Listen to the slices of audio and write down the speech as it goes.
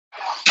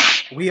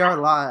We are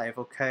live.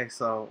 Okay,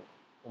 so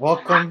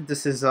welcome.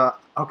 This is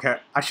okay.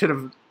 I should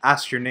have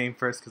asked your name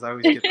first because I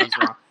always get those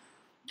wrong.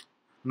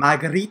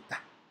 Margarita.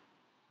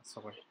 That's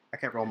the word. I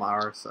can't roll my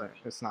R's, so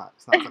it's not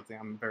something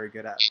I'm very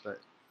good at. But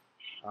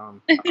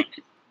um,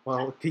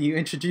 well, can you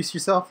introduce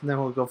yourself and then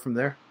we'll go from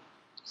there.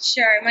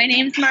 Sure. My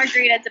name's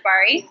Margarita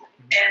Dabari,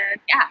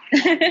 and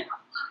yeah.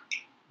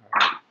 All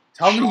right.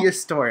 Tell me your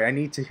story. I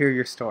need to hear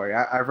your story.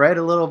 I read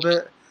a little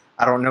bit.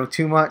 I don't know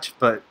too much,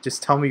 but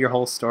just tell me your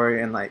whole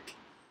story and like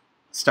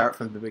start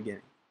from the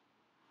beginning.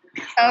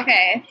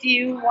 Okay. Do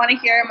you want to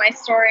hear my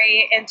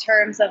story in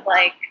terms of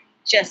like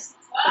just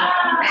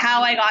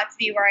how I got to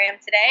be where I am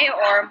today,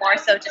 or more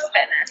so just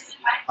fitness?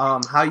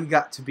 How you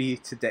got to be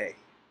today?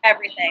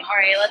 Everything. All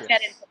right. Let's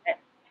get Yes. into it.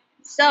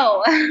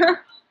 So,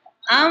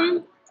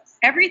 um,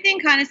 everything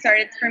kind of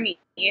started for me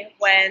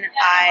when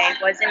I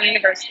was in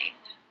university.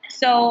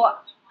 So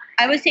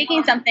I was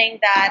taking something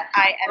that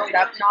I ended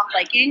up not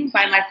liking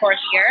by my fourth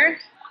year,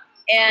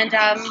 and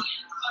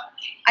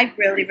I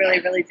really, really,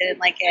 really didn't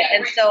like it.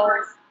 And so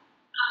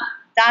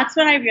that's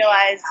when I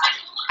realized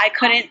I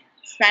couldn't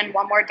spend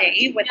one more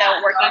day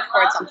without working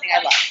towards something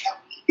I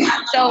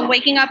loved. So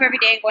waking up every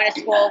day and going to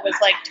school was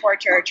like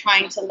torture,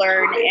 trying to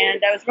learn,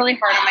 and I was really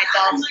hard on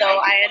myself. So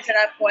I ended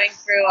up going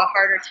through a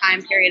harder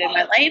time period in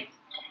my life.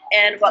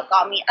 And what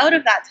got me out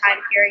of that time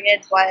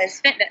period was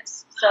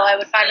fitness. So I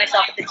would find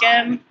myself at the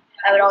gym.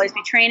 I would always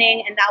be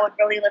training, and that would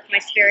really lift my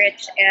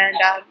spirits. And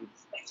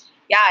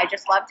yeah, I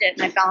just loved it,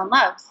 and I fell in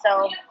love.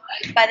 So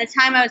by the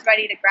time I was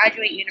ready to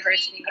graduate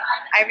university,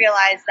 I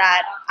realized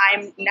that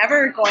I'm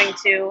never going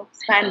to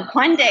spend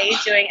one day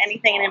doing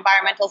anything in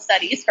environmental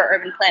studies for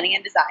urban planning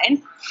and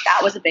design. That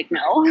was a big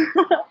no.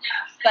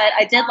 But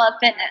I did love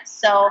fitness.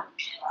 So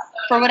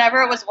for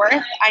whatever it was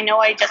worth, I know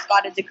I just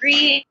got a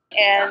degree,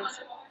 and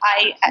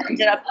I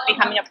ended up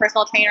becoming a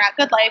personal trainer at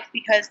Good Life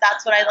because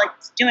that's what I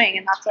liked doing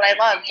and that's what I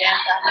loved.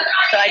 And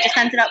so I just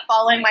ended up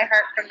following my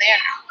heart from there.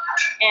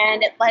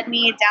 And it led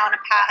me down a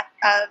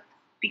path of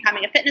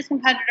becoming a fitness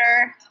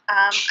competitor.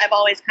 I've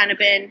always kind of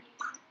been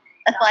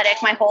athletic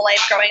my whole life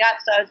growing up,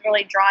 so I was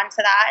really drawn to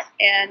that.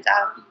 And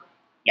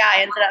yeah,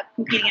 I ended up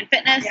competing in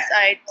fitness.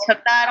 I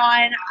took that on.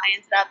 I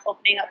ended up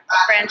opening up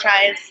a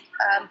franchise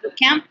boot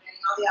camp.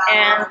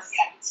 And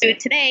so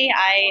today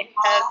I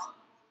have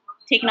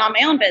taken on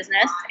my own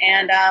business,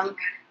 and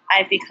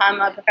I've become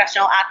a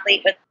professional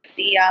athlete with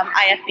the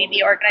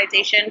IFBB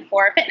organization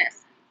for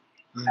fitness.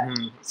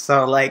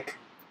 So, like,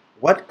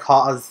 what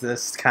caused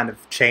this kind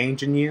of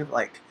change in you?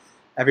 Like,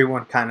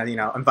 everyone kind of,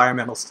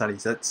 environmental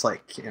studies. It's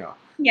like,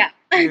 Yeah.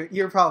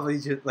 you're probably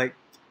just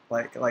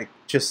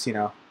just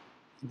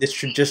this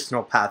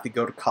traditional path. You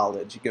go to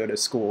college, you go to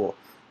school,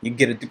 you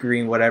get a degree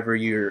in whatever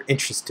you're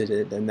interested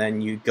in, and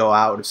then you go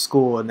out of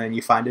school, and then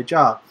you find a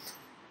job.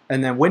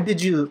 And then, when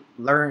did you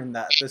learn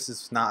that this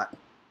is not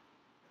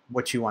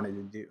what you wanted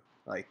to do?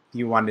 Like,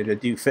 you wanted to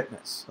do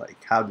fitness. Like,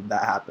 how did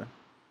that happen?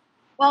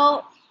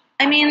 Well,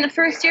 I mean, the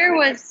first year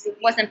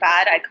wasn't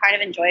bad. I kind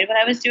of enjoyed what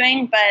I was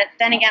doing, but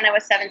then again, I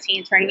was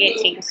 17, turning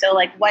 18. So,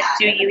 like, what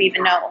do you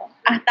even know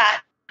at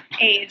that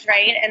age,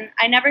 right? And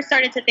I never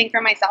started to think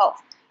for myself.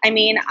 I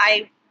mean,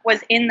 I was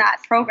in that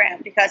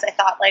program because I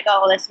thought, like,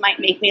 oh, this might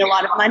make me a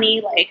lot of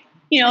money. Like,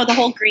 the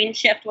whole green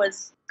shift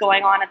was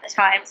going on at the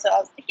time. So I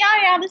was like,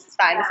 yeah, this is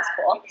fine. This is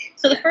cool.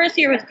 So the first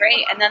year was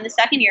great. And then the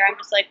second year, I'm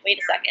just like, wait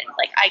a second.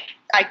 Like,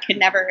 I could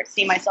never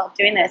see myself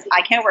doing this.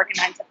 I can't work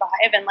a 9 to 5.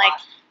 And like,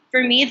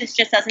 for me, this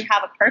just doesn't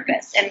have a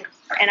purpose. And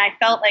I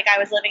felt like I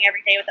was living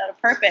every day without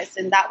a purpose.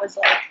 And that was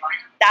like,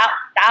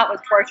 that was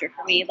torture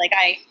for me. Like,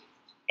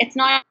 it's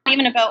not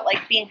even about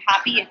like being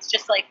happy. It's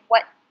just like,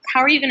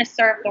 how are you going to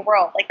serve the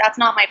world? Like, that's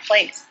not my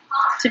place.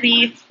 To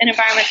be in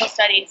environmental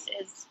studies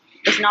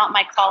is not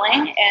my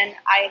calling. And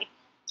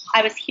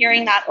I was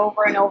hearing that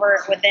over and over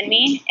within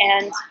me,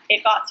 and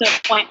it got to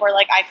a point where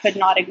like I could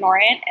not ignore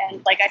it.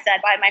 And like I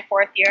said, by my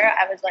fourth year,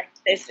 I was like,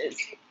 this is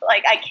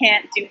like, I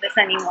can't do this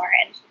anymore.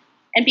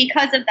 And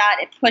because of that,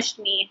 it pushed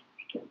me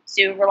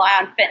to rely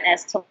on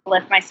fitness to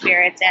lift my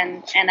spirits,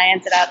 and I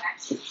ended up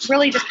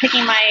really just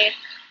picking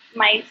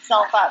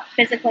myself up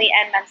physically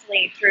and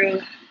mentally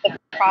through the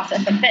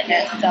process of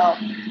fitness. So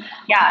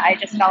yeah, I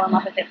just fell in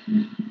love with it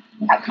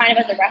kind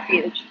of as a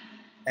refuge.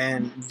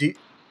 And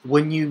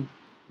when you,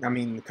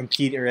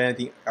 compete or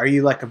anything, are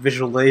you like a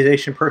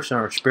visualization person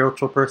or a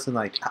spiritual person?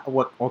 Like,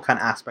 what kind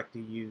of aspect do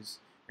you use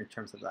in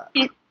terms of that?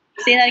 Can you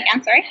say that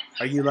again? Sorry.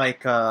 Are you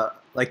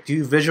do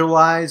you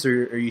visualize,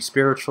 or are you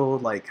spiritual?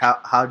 Like,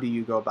 how do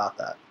you go about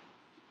that?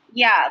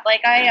 Yeah,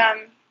 like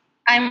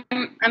I'm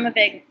a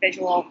big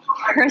visual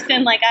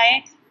person. Like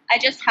I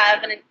just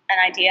have an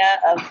idea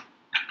of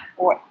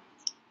what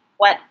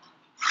what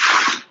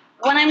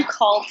I'm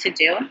called to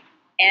do,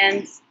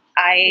 and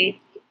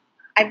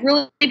I've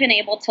really been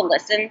able to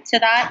listen to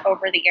that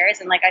over the years.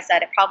 And like I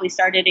said, it probably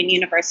started in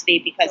university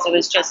because it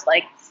was just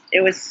like,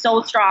 it was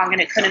so strong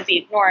and it couldn't be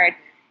ignored.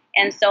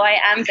 And so I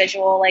am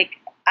visual. Like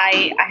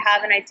I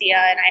have an idea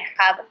and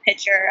I have a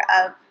picture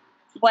of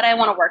what I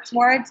want to work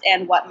towards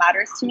and what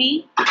matters to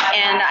me.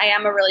 And I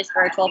am a really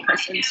spiritual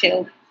person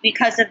too,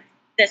 because of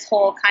this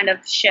whole kind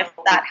of shift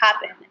that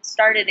happened and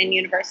started in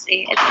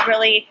university. It's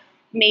really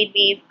made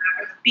me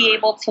be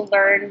able to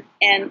learn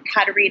and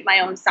how to read my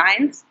own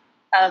signs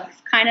of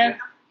kind of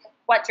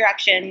what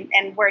direction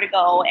and where to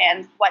go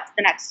and what's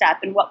the next step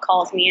and what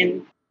calls me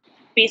and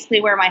basically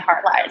where my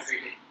heart lies.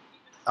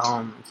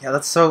 Yeah,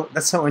 that's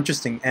so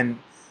interesting. And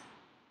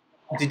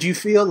did you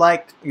feel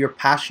like your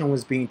passion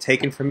was being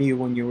taken from you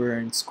when you were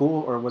in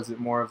school, or was it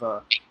more of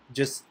a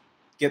just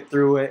get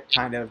through it,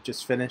 kind of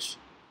just finish?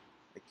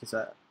 Like, is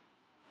that?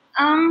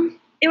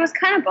 It was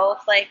kind of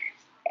both. Like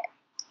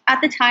at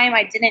the time,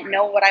 I didn't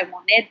know what I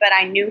wanted, but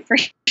I knew for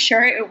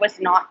sure it was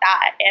not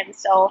that. And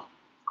so,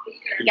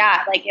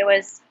 yeah, like it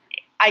was.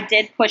 I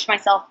did push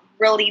myself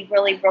really,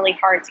 really, really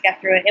hard to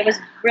get through it. It was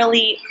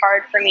really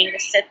hard for me to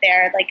sit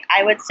there. Like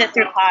I would sit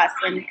through class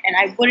and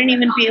I wouldn't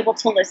even be able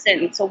to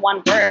listen to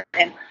one word.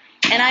 And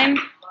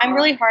I'm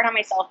really hard on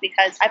myself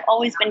because I've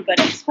always been good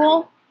at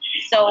school.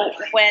 So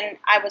when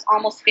I was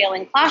almost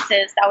failing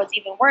classes, that was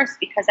even worse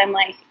because I'm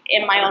like,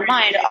 in my own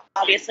mind,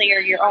 obviously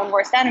you're your own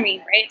worst enemy,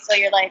 right? So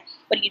you're like,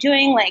 what are you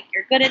doing? Like,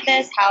 you're good at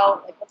this.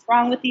 How, like, what's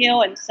wrong with you?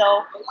 And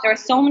so there were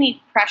so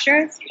many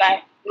pressures,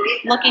 but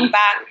looking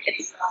back,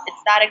 it's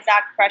that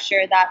exact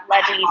pressure that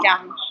led me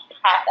down the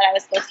path that I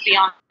was supposed to be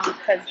on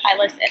because I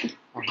listened.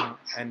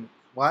 And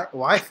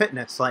why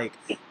fitness? Like,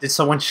 did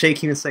someone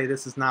shake you and say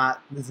this is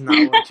not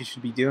what you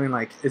should be doing?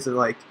 Like, is it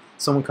like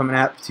someone coming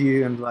up to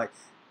you and like,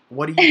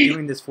 what are you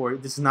doing this for?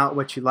 This is not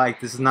what you like.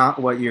 This is not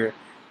what you're.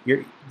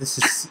 This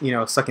is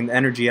sucking the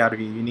energy out of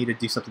you. You need to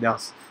do something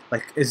else.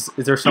 Like, is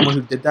there someone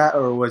who did that,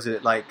 or was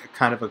it like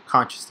kind of a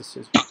conscious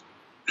decision?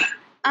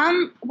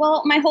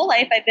 Well, my whole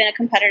life I've been a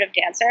competitive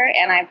dancer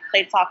and I've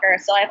played soccer,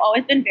 so I've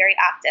always been very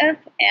active.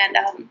 And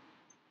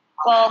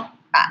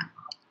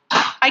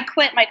I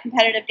quit my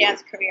competitive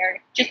dance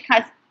career just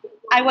because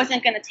I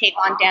wasn't going to take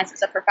on dance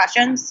as a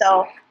profession.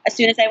 So as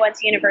soon as I went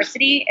to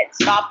university, it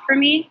stopped for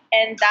me,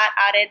 and that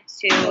added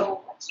to,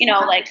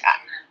 like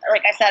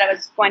I said, I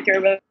was going through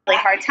a really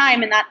hard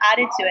time, and that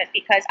added to it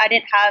because I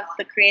didn't have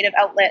the creative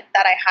outlet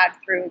that I had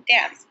through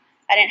dance.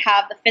 I didn't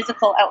have the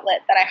physical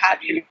outlet that I had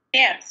through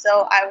dance.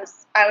 So I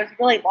was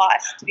really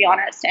lost, to be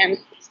honest, and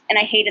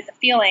I hated the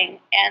feeling.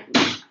 And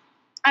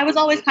I was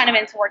always kind of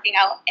into working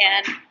out,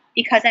 and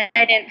because I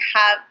didn't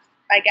have,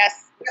 I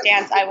guess,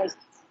 dance, I was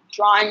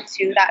drawn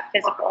to that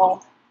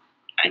physical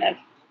kind of,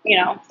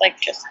 like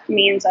just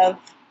means of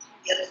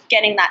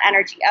getting that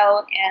energy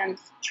out and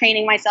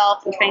training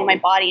myself and training my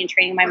body and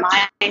training my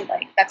mind.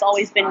 Like that's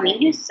always been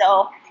me.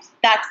 So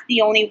that's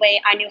the only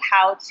way I knew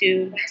how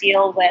to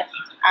deal with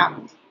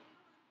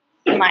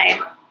my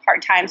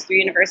hard times through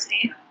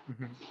university.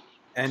 Mm-hmm.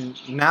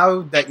 And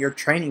now that you're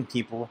training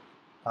people,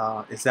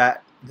 does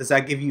that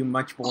give you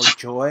much more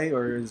joy,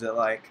 or is it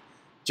like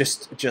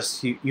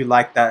just you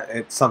like that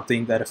it's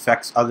something that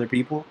affects other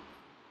people?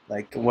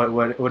 Like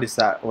what is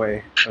that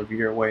way of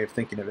your way of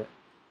thinking of it?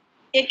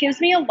 It gives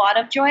me a lot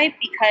of joy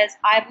because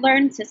I've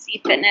learned to see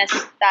fitness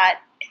that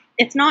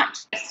it's not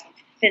just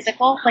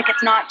physical. Like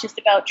it's not just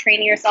about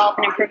training yourself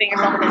and improving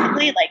yourself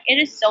physically. Like it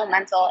is so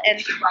mental.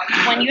 And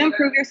when you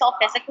improve yourself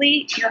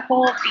physically, your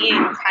whole being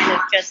kind of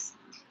just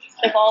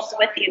evolves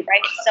with you,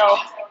 right? So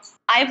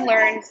I've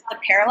learned the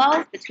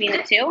parallels between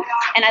the two,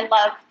 and I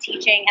love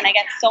teaching, and I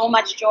get so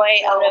much joy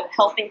out of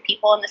helping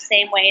people in the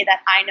same way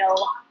that I know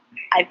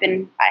I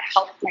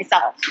helped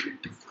myself.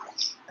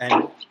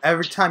 And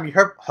every time you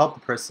help a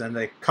person,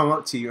 they come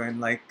up to you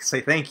and like say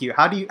thank you.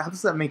 How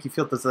does that make you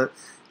feel? Does it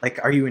like,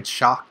 are you in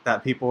shock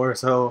that people are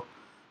so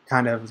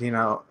kind of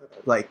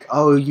like,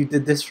 oh, you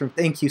did this for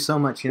thank you so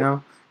much,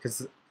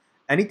 Because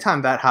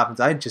anytime that happens,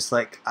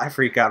 I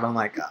freak out. I'm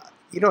like,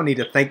 you don't need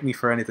to thank me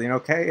for anything,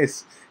 okay?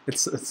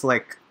 It's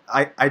like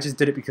I just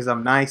did it because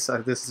I'm nice.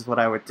 This is what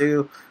I would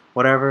do,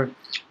 whatever.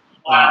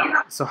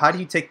 So how do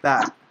you take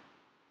that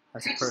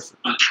as a person?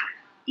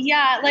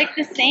 Yeah, like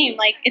the same.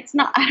 Like it's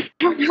not. I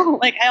don't know.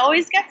 Like I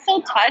always get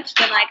so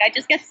touched, and like I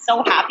just get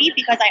so happy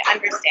because I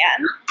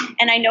understand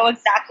and I know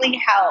exactly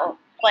how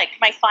like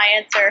my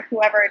clients or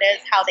whoever it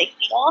is how they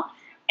feel.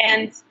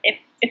 And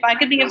if I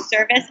could be of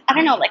service, I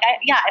don't know. Like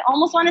I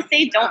almost want to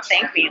say don't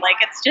thank me. Like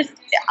it's just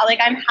like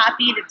I'm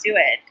happy to do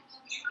it.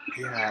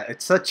 Yeah,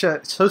 it's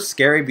so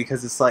scary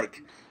because it's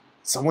like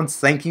someone's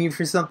thanking you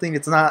for something.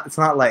 It's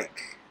not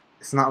like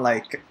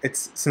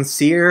it's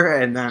sincere,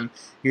 and then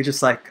you're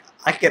just like,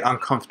 I get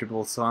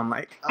uncomfortable, so I'm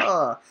like,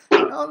 oh,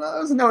 no,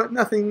 there's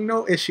nothing,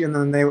 no issue, and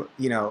then they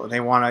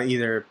want to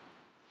either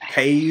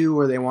pay you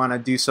or they want to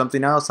do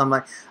something else. I'm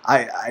like,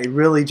 I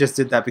really just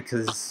did that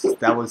because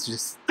that was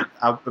just,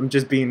 I'm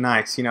just being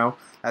nice,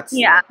 That's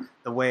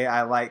the way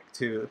I like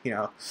to,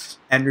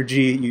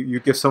 energy. You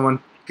give someone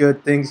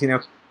good things,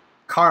 good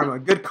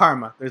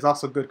karma. There's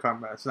also good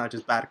karma. It's not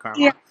just bad karma.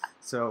 Yeah.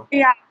 So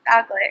yeah,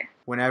 exactly.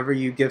 Whenever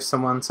you give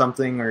someone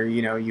something, or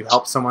you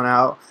help someone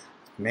out,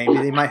 maybe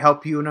they might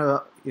help you in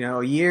a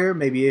year,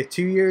 maybe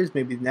 2 years,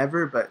 maybe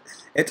never. But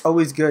it's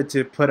always good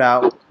to put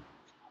out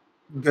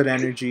good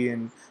energy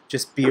and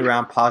just be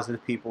around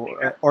positive people,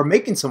 or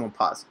making someone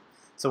positive.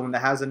 Someone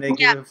that has a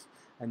negative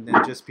and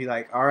then just be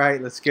like, all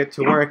right, let's get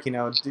to work, do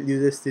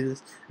this, do this.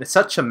 And it's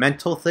such a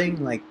mental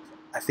thing. Like,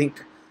 I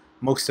think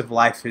most of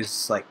life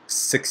is like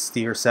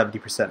 60 or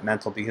 70%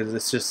 mental, because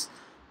it's just,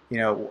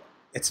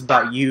 it's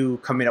about you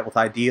coming up with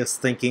ideas,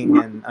 thinking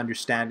and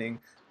understanding,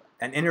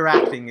 and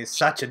interacting is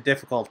such a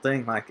difficult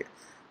thing. Like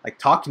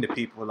talking to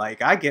people,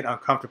 like I get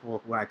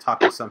uncomfortable when I talk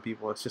to some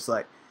people. It's just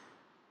like,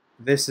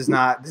 this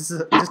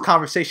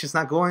conversation is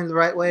not going the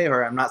right way,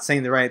 or I'm not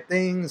saying the right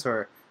things,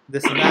 or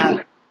this and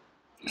that.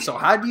 So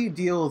how do you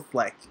deal with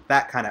like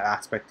that kind of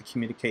aspect, the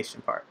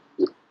communication part?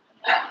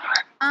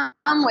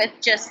 With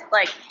just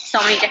like so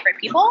many different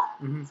people.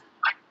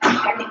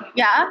 Mm-hmm.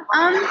 Yeah.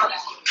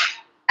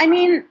 I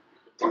mean,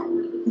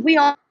 we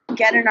all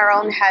get in our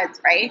own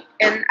heads, right?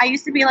 And I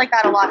used to be like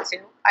that a lot too.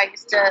 I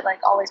used to like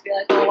always be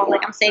like, oh, well,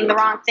 like I'm saying the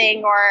wrong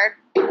thing, or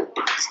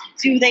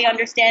do they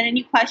understand? And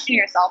you question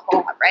yourself a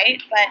lot,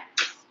 right? But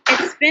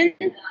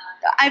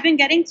I've been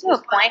getting to a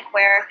point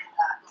where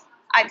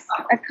I've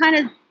kind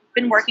of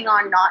been working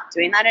on not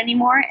doing that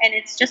anymore, and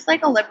it's just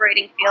like a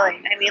liberating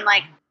feeling. I mean,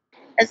 like,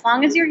 as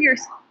long as you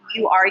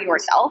are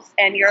yourself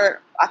and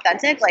you're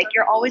authentic, like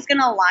you're always going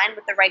to align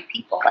with the right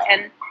people.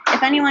 And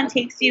if anyone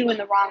takes you in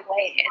the wrong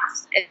way,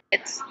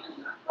 it's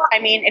I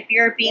mean, if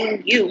you're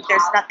being you,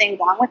 there's nothing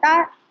wrong with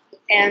that,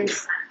 and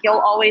you'll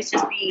always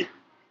just be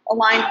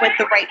aligned with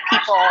the right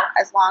people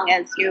as long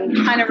as you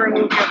kind of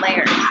remove your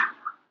layers.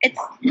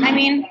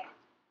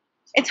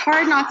 It's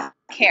hard not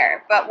to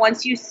care, but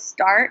once you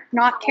start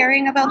not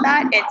caring about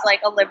that, it's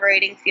like a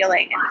liberating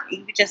feeling,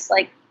 and you just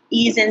like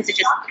ease into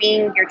just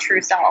being your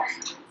true self.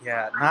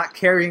 Yeah, not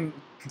caring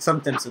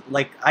sometimes,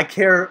 like I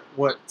care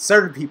what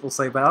certain people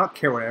say, but I don't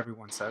care what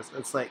everyone says.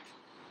 It's like,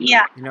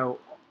 yeah,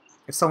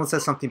 if someone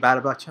says something bad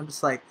about you, I'm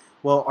just like,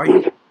 well,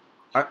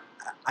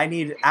 I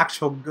need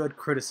actual good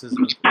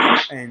criticism.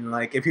 And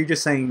like, if you're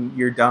just saying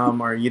you're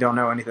dumb or you don't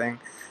know anything,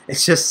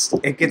 it's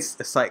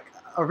like,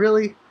 oh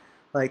really?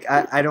 Like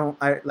I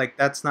like,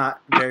 that's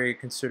not very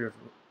considerate.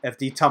 If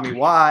you tell me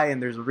why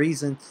and there's a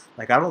reason,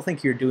 like I don't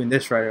think you're doing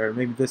this right, or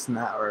maybe this and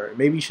that, or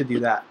maybe you should do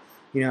that.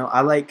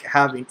 I like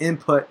having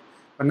input,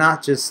 but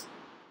not just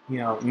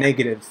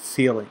negative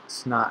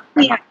feelings. Not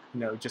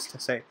just to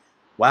say,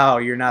 wow,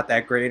 you're not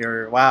that great,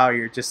 or wow,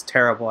 you're just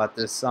terrible at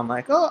this. I'm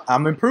like, oh,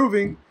 I'm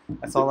improving.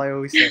 That's all I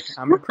always say.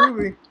 I'm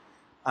improving.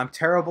 I'm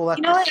terrible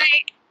at this.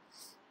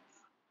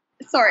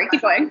 Sorry,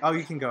 keep going. Oh,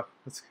 you can go.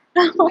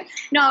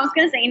 No, I was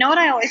going to say, you know what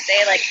I always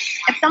say? Like,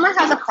 if someone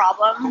has a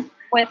problem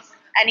with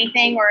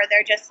anything, or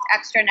they're just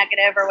extra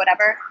negative or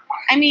whatever,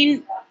 I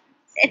mean,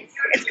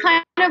 it's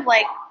kind of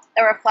like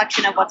a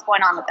reflection of what's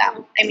going on with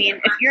them. I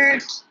mean,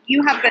 if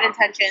you have good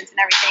intentions and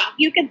everything,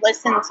 you could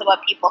listen to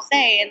what people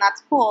say, and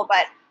that's cool,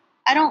 but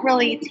I don't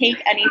really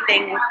take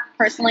anything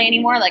personally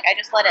anymore. Like, I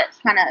just let it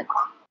kind of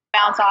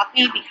bounce off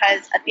me,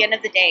 because at the end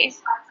of the day,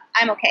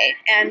 I'm okay.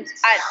 And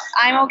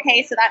I'm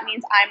okay, so that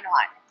means I'm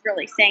not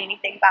really saying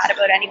anything bad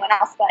about anyone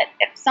else. But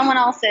if someone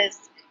else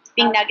is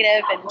being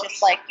negative and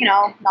just like,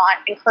 not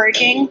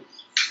encouraging,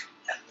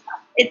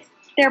 it's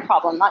their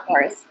problem, not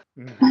yours.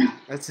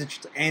 That's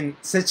interesting. And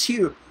since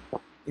you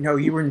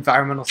were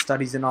environmental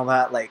studies and all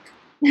that, like,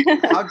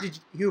 how did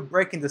you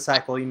break into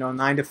cycle,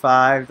 9 to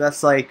 5?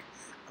 That's like,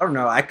 I don't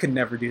know, I could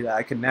never do that.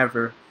 I could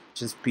never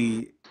just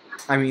be,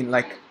 I mean,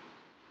 like,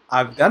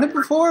 I've done it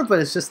before, but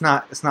it's just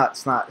not, it's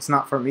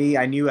not for me.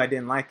 I knew I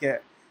didn't like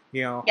it,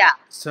 Yeah.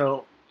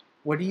 So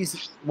what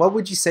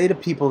would you say to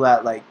people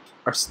that like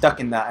are stuck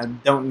in that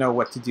and don't know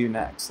what to do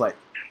next? Like,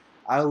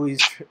 I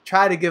always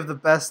try to give the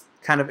best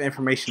kind of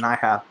information I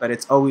have, but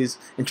it's always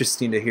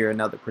interesting to hear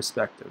another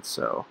perspective.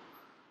 So,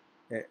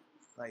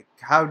 like,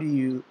 how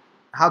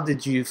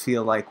did you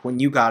feel like when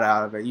you got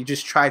out of it? You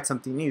just tried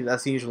something new.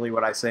 That's usually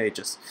what I say.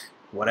 Just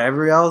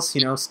whatever else,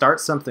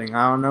 start something.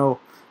 I don't know.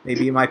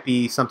 Maybe it might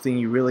be something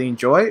you really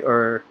enjoy,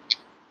 or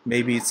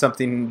maybe it's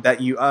something that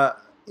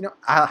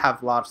I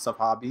have lots of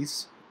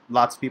hobbies.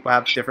 Lots of people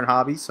have different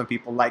hobbies. Some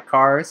people like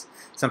cars.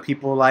 Some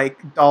people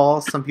like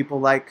dolls. Some people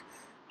like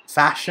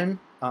fashion.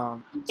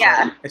 So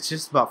it's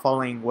just about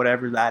following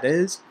whatever that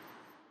is.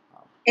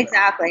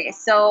 Exactly.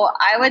 So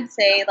I would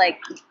say, like,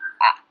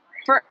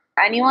 for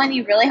anyone,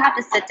 you really have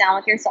to sit down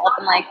with yourself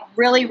and like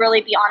really,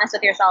 really be honest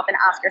with yourself and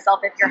ask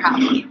yourself if you're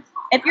happy.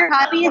 If you're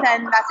happy,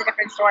 then that's a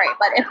different story.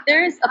 But if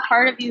there's a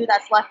part of you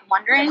that's left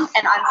wondering and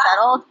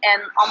unsettled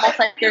and almost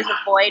like there's a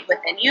void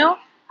within you,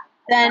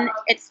 then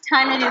it's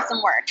time to do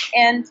some work.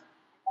 And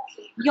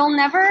you'll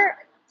never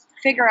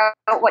figure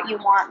out what you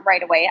want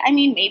right away. I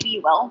mean, maybe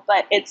you will,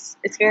 but it's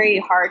very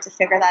hard to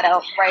figure that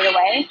out right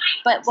away.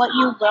 But what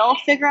you will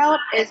figure out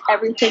is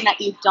everything that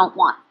you don't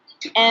want.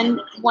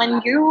 And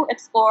when you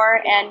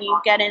explore and you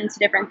get into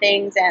different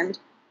things and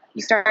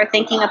you start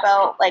thinking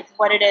about like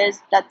what it is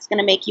that's going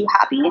to make you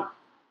happy,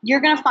 you're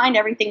going to find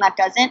everything that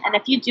doesn't. And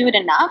if you do it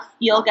enough,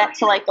 you'll get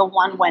to like the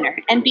one winner.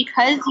 And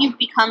because you've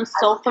become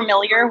so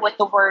familiar with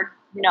the word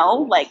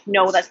no, like,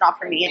 no, that's not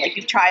for me. Like,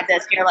 you've tried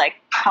this and you're like,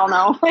 hell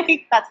no,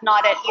 like, that's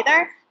not it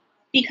either.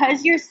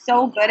 Because you're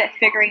so good at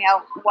figuring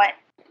out what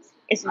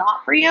is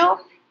not for you,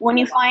 when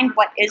you find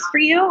what is for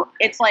you,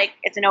 it's like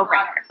it's a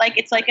no-brainer. Like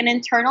it's like an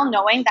internal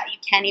knowing that you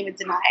can't even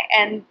deny,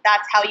 and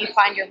that's how you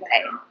find your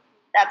way.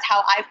 That's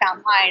how I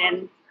found mine,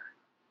 and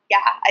yeah,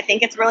 I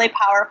think it's really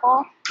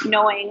powerful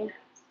knowing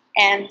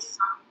and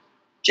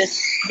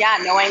just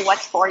knowing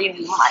what's for you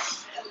and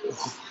not.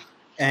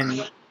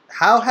 And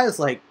how has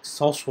like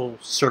social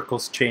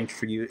circles changed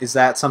for you? Is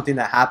that something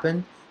that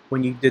happened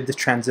when you did the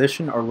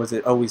transition, or was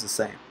it always the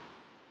same?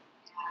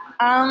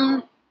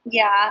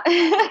 Yeah,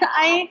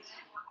 I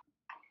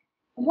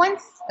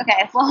once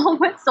okay. Well,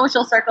 with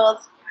social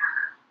circles,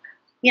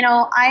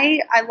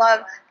 I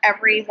love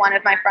every one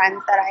of my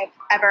friends that I've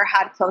ever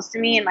had close to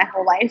me in my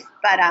whole life.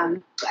 But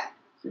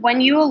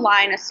when you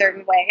align a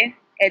certain way,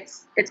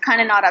 it's kind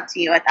of not up to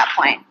you at that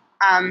point.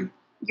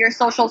 Your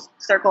social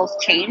circles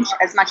change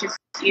as much as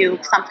you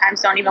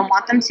sometimes don't even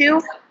want them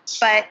to,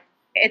 but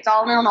it's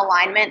all in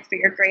alignment for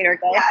your greater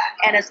good.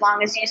 And as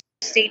long as you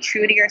stay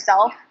true to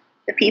yourself,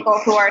 the people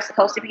who are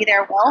supposed to be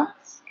there will,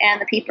 and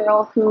the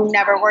people who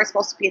never were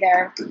supposed to be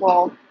there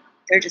will.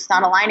 They're just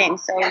not aligning.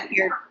 So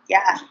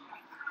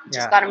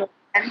just gotta move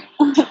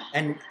on.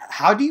 And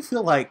how do you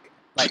feel like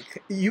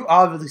you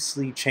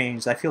obviously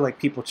changed? I feel like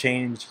people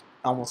change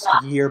almost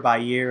year by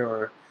year,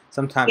 or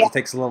sometimes it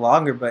takes a little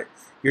longer, but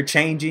you're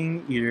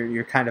changing,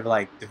 you're kind of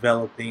like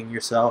developing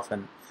yourself,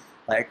 and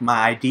like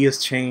my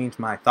ideas change,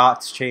 my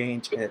thoughts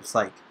change. It's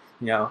like,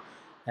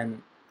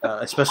 and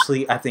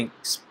especially I think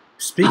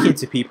speaking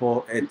to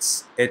people,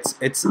 it's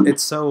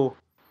so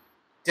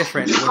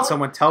different when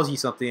someone tells you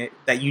something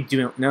that you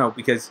don't know,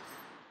 because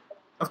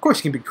of course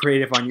you can be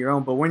creative on your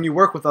own, but when you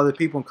work with other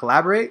people and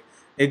collaborate,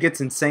 it gets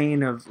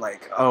insane of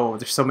like, oh,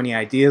 there's so many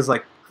ideas,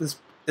 like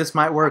this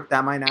might work,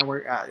 that might not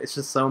work. It's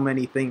just so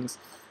many things.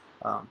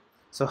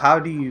 So how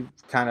do you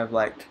kind of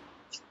like,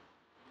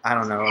 I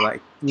don't know,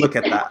 like look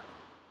at that?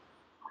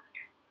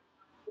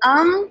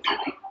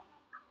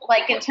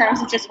 Like in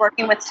terms of just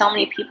working with so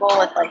many people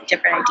with like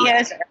different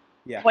ideas, or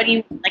what do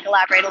you like?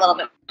 Elaborate a little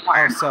bit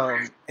more. So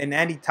in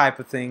any type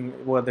of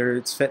thing, whether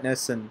it's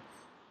fitness and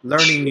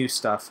learning new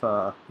stuff,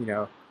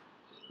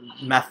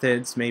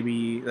 methods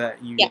maybe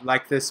that you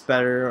like this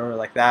better or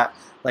like that,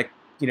 like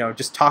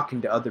just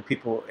talking to other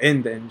people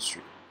in the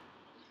industry.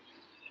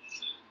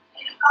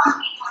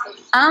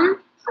 I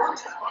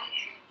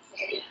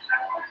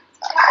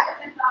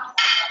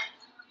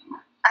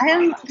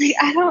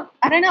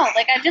don't know.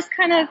 Like I've just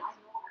kind of,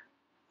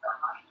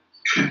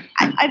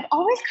 I've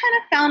always kind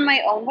of found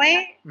my own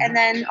way and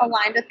then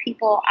aligned with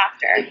people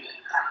after.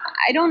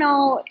 I don't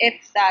know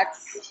if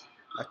that's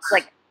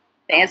like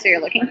the answer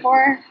you're looking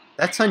for.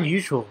 That's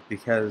unusual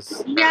because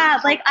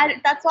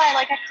that's why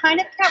I kind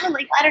of can't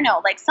relate. I don't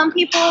know. Like some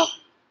people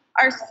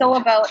are so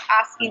about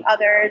asking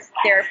others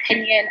their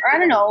opinion, or I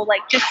don't know,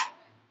 like just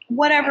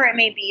whatever it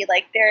may be,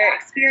 like their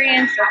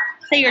experience, or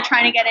say you're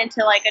trying to get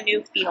into like a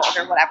new field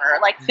or whatever,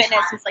 like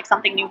fitness is like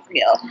something new for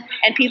you,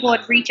 and people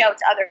would reach out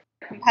to other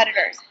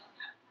competitors.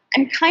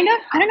 I'm kind of,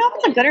 I don't know if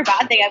it's a good or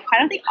bad thing. I'm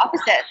kind of the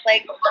opposite.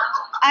 Like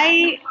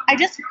I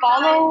just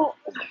follow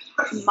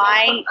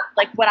my,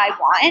 like what I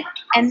want.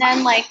 And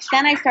then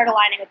I start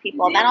aligning with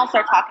people, and then I'll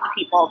start talking to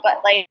people.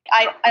 But like,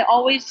 I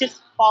always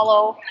just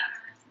follow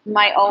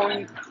my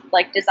own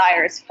like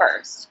desires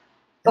first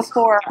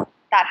before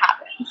that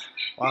happens.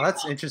 Wow,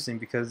 that's interesting,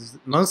 because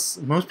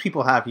most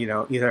people have,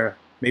 either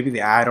maybe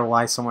they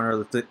idolize someone,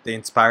 or they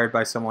inspired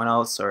by someone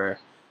else, or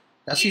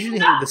that's usually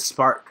the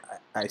spark.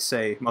 I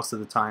say most of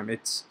the time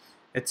it's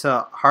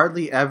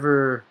hardly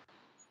ever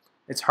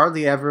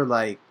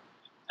like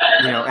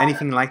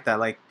anything like that,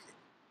 like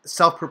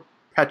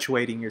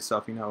self-perpetuating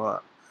yourself,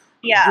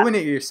 doing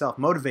it yourself,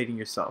 motivating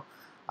yourself.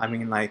 I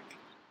mean, like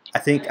I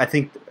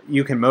think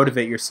you can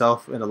motivate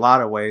yourself in a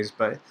lot of ways,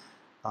 but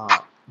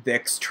the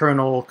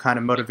external kind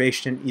of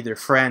motivation, either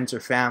friends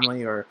or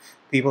family or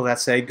people that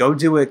say go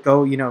do it,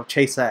 go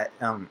chase that,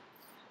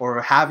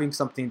 or having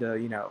something to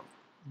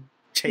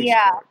chase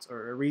towards,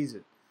 or a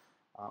reason.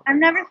 I've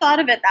never thought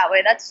of it that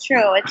way. That's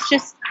true. It's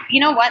just,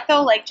 what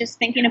though, like just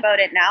thinking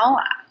about it now,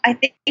 I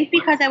think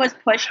because I was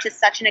pushed to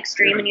such an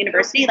extreme in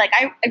university, like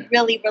I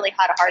really, really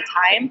had a hard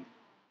time.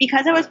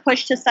 Because I was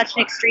pushed to such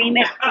an extreme,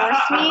 it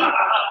forced me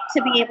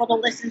to be able to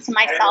listen to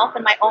myself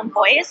and my own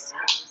voice.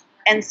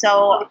 And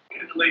so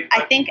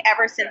I think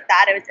ever since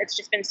that, it's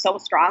just been so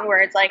strong, where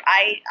it's like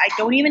I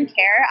don't even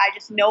care. I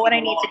just know what I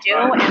need to do,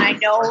 and I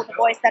know the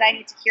voice that I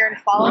need to hear and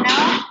follow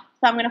now.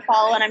 So I'm going to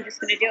follow, and I'm just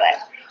going to do it.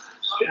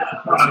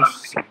 That's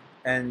interesting.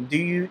 And do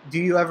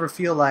you ever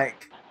feel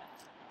like,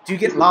 do you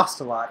get lost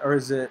a lot, or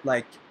is it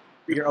like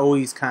you're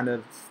always kind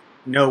of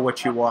know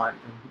what you want,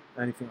 and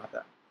anything like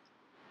that?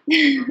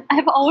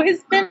 I've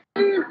always been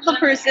the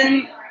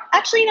person.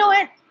 Actually, you know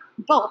what?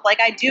 Both. Like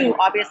I do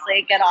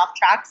obviously get off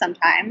track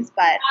sometimes,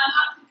 but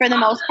for the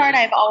most part,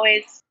 I've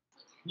always,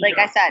 like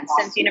I said,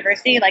 since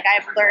university, like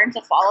I've learned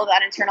to follow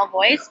that internal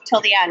voice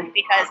till the end,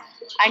 because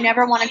I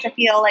never wanted to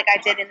feel like I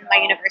did in my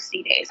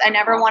university days. I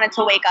never wanted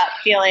to wake up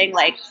feeling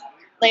like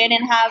I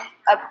didn't have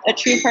a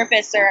true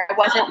purpose, or I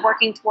wasn't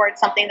working towards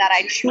something that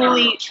I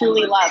truly,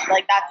 truly love.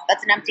 Like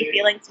that's an empty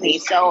feeling to me.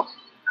 So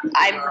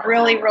I've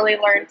really, really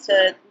learned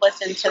to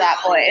listen to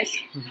that voice.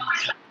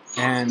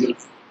 And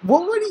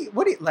what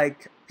do you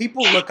like?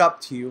 People look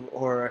up to you,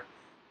 or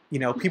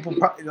people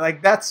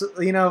like that's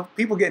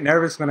people get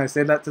nervous when I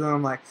say that to them.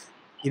 I'm like,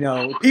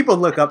 people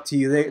look up to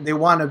you. They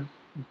want to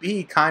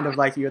be kind of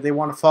like you. They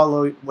want to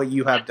follow what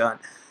you have done.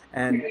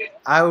 And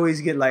I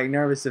always get like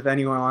nervous if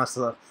anyone wants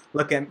to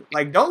look at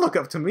like, don't look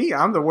up to me.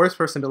 I'm the worst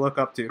person to look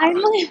up to.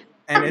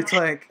 And it's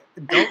like,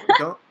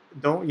 don't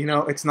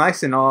it's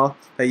nice and all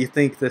that you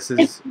think this is.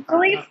 It's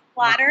really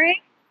flattering.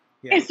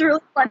 Yeah. It's really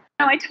fun.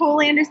 No, I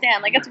totally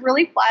understand. Like, it's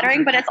really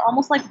flattering, but it's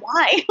almost like,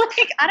 why?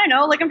 Like, I don't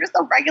know. Like, I'm just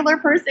a regular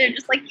person,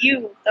 just like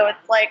you. So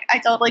it's like, I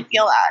totally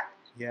feel that.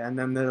 Yeah, and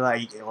then they're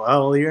like,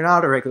 well, you're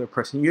not a regular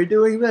person. You're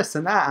doing this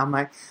and that. I'm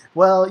like,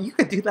 well, you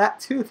could do that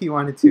too if you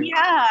wanted to.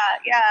 Yeah,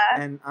 yeah.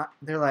 And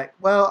they're like,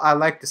 well, I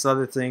like this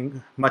other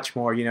thing much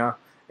more,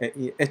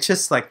 It's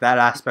just like that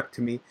aspect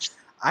to me.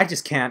 I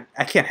can't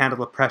handle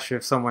the pressure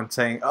of someone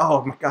saying,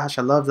 "Oh my gosh,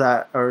 I love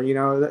that," or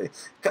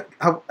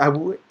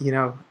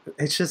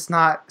it's just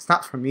not. It's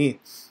not for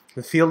me.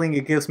 The feeling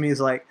it gives me is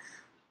like,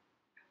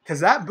 because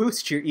that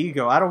boosts your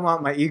ego. I don't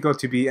want my ego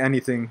to be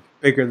anything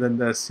bigger than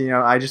this.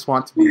 I just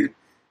want to be,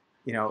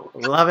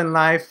 loving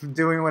life,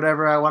 doing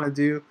whatever I want to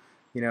do.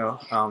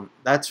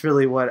 That's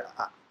really what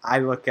I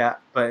look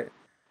at. But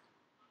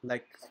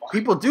like,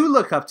 people do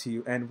look up to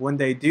you, and when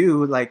they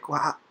do, like,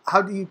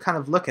 how do you kind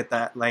of look at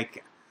that?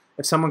 Like,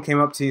 if someone came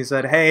up to you and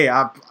said, "Hey,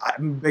 I'm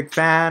a big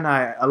fan.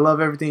 I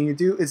love everything you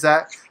do," does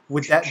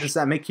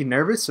that make you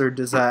nervous, or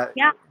does that?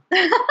 Yeah,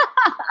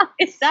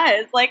 it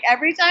does. Like,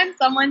 every time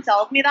someone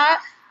tells me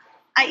that,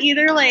 I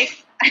either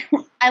like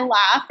I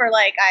laugh, or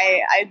like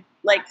I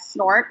like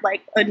snort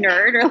like a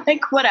nerd, or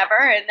like whatever,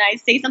 and I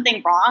say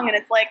something wrong, and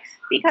it's like,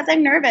 because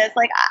I'm nervous.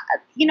 Like,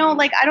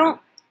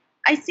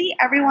 I see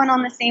everyone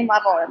on the same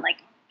level, and like,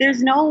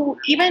 there's no,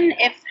 even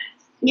if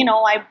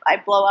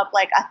I blow up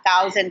like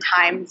 1,000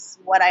 times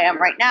what I am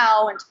right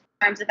now in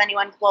terms of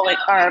anyone blowing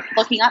or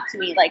looking up to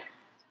me. Like,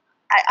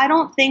 I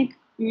don't think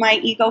my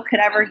ego could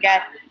ever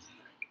get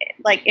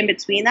like in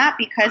between that,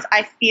 because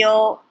I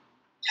feel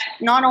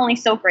not only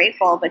so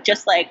grateful, but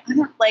just like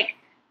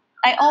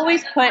I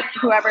always put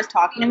whoever's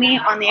talking to me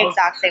on the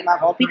exact same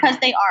level, because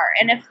they are.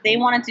 And if they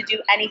wanted to do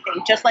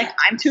anything just like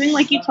I'm doing,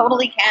 like, you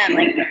totally can.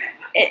 Like,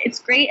 it's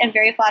great and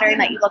very flattering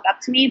that you look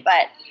up to me,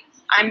 but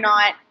I'm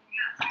not,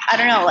 I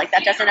don't know, like,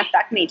 that doesn't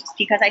affect me, just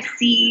because I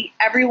see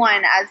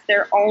everyone as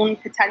their own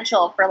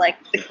potential for like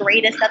the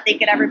greatest that they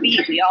could ever be.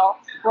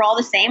 We're all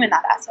the same in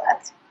that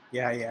aspect.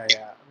 Yeah.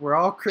 We're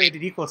all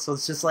created equal, so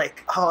it's just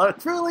like, oh,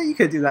 really, you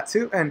could do that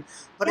too.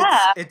 But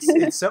yeah.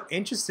 it's so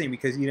interesting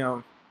because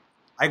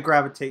I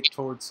gravitate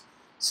towards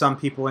some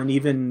people, and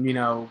even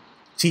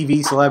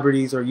TV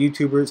celebrities or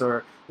YouTubers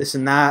or this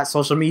and that,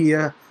 social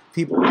media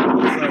people.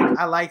 It's like,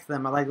 I like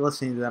them, I like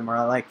listening to them, or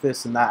I like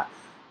this and that.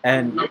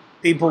 And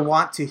people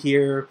want to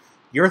hear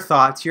your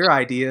thoughts, your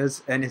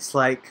ideas, and it's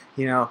like,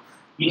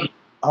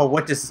 oh,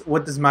 what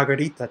does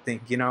Margarita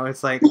think?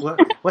 It's like,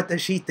 what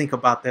does she think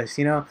about this?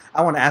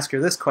 I want to ask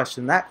her this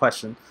question, that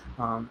question,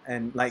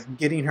 and like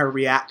getting her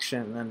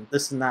reaction and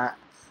this and that,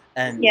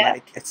 and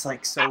like, it's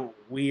like so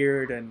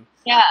weird, and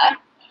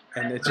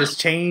it just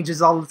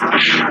changes all the time.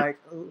 And you're like,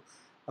 oh,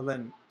 and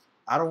then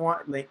I don't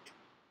want, like,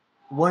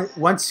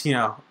 once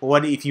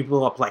what if you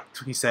blow up, like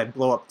you said,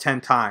 blow up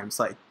 10 times,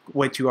 like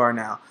what you are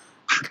now,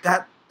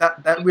 that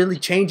really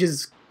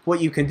changes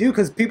what you can do,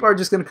 because people are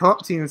just going to come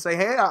up to you and say,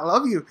 "Hey, I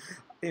love you,"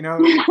 they're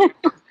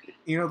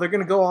going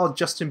to go all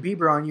Justin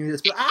Bieber on you,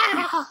 just be,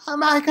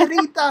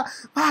 Margarita,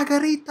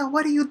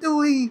 what are you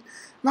doing,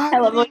 Margarita?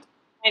 I love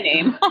my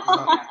name.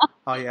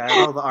 Oh yeah,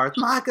 I know the art,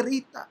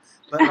 Margarita.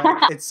 But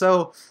like, it's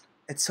so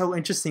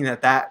interesting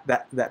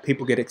that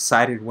people get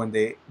excited when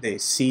they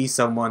see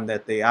someone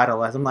that they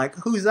idolize. I'm like,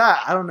 who's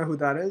that? I don't know who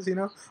that is.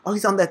 Oh,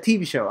 he's on that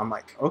TV show. I'm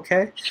like,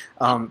 okay,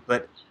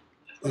 but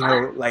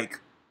like,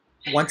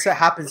 once that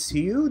happens to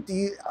you, do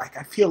you, like,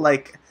 I feel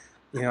like,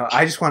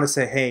 I just want to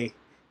say, hey,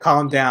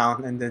 calm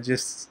down, and then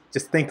just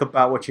think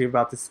about what you're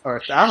about to,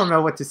 or I don't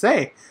know what to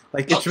say.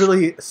 Like, it's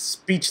really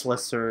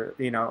speechless, or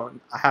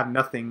I have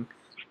nothing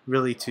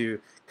really to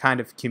kind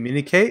of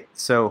communicate.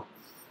 So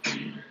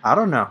I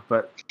don't know,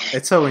 but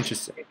it's so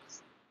interesting.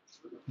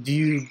 Do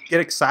you get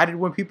excited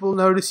when people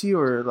notice you,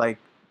 or like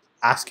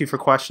ask you for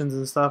questions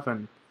and stuff?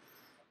 And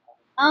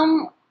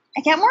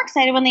I get more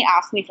excited when they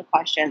ask me for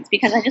questions,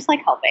 because I just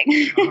like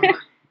helping.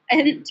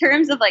 And in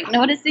terms of like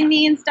noticing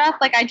me and stuff,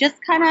 like, I just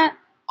kind of,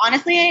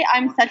 honestly,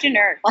 I'm such a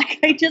nerd. Like,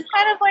 I just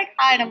kind of like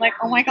hide. I'm like,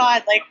 oh my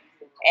God, like,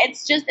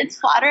 it's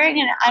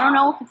flattering, and I don't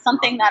know if it's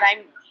something that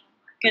I'm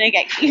gonna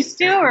get used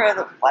to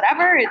or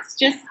whatever. It's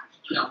just,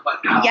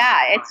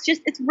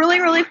 it's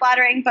really, really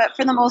flattering. But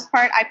for the most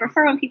part, I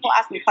prefer when people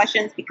ask me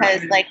questions,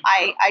 because like,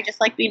 I just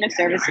like being of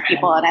service to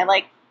people, and I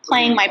like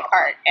playing my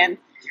part. And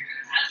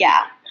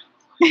yeah.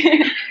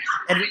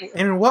 And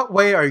in what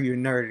way are you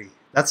nerdy?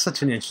 That's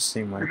such an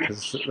interesting one.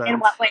 In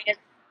what way?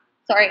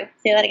 Sorry,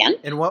 say that again.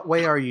 In what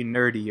way are you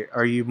nerdy?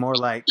 Are you more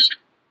like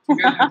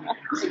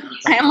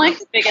I am like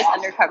the biggest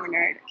undercover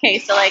nerd. Okay,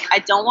 so like I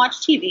don't watch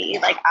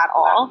TV like at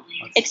all,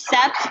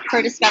 except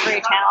for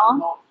Discovery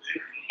Channel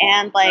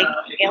and like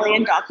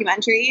alien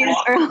documentaries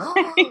or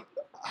like,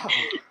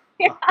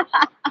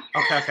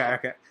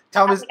 Okay.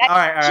 Tell me, all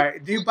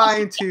right. Do you buy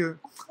into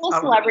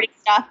celebrity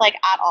stuff like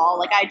at all?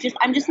 Like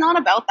I'm just not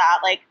about that.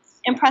 Like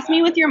impress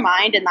me with your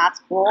mind and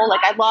that's cool. Like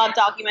I love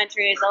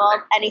documentaries. I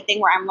love anything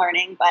where I'm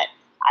learning, but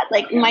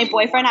like my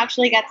boyfriend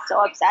actually gets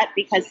so upset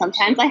because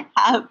sometimes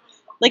I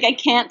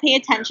can't pay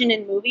attention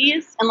in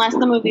movies unless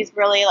the movie's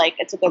really like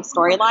it's a good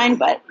storyline,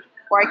 but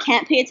or I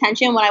can't pay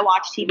attention when I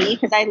watch TV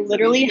because I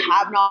literally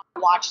have not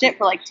watched it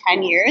for like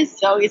 10 years.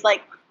 So he's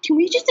like, can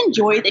we just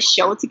enjoy the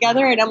show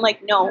together? And I'm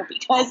like, no,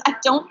 because I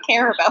don't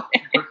care about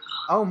it.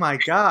 Oh my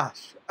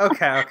gosh.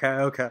 Okay.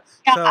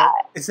 Yeah. So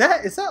is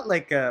that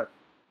like are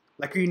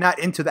you not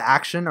into the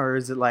action, or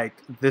is it like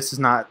this is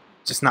not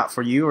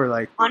for you, or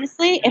like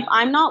honestly, if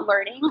I'm not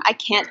learning, I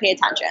can't pay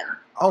attention.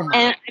 Oh my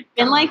and I've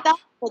been like that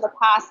for the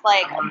past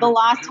like the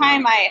last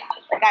time I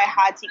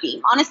had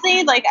TV.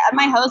 Honestly, like at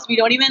my house we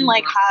don't even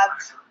like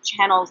have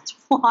channels to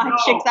watch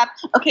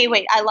except okay,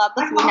 wait, I love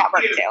the Food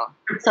Network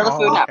too. So the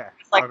Food Network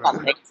is like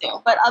one thing too.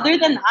 But other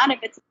than that, if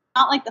it's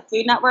not like the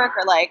Food Network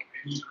or like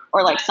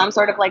some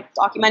sort of like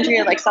documentary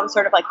or like some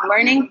sort of like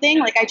learning thing,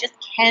 like I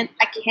can't.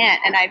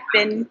 And I've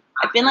been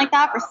like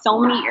that for so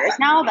many years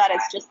now that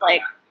it's just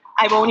like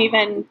I won't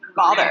even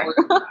bother.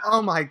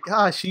 Oh my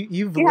gosh,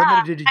 you've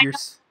limited your.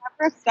 I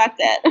never expect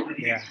it.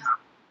 Yeah.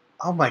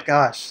 Oh my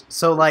gosh.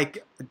 So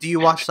like, do you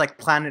watch like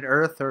Planet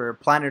Earth or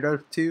Planet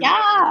Earth 2? Yeah.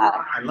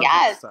 I love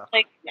that stuff.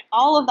 Like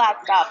all of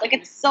that stuff. Like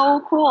it's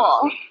so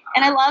cool,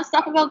 and I love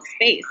stuff about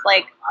space.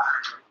 Like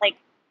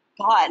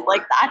God,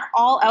 like that's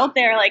all out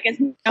there. Like it's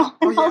no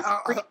one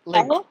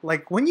else.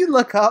 Like when you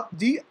look up,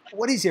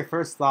 what is your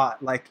first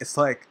thought? Like it's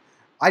like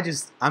I'm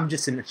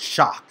just in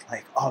shock.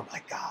 Like oh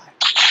my God.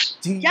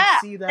 Do you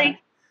see that?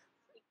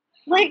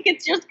 Like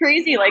it's just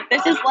crazy. Like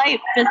this is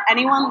life. Does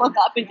anyone look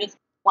up and just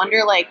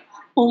wonder like,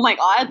 oh my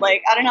God,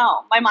 like I don't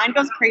know. My mind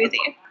goes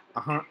crazy.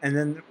 And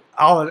then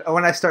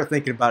when I start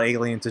thinking about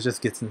aliens, it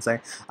just gets insane.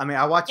 I mean,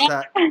 I watched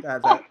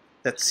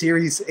that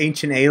series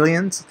Ancient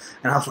Aliens,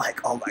 and I was like,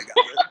 oh my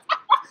God.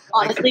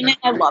 Honestly, man,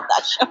 I love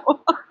that show.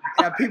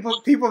 Yeah,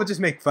 people would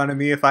just make fun of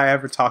me if I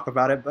ever talk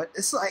about it, but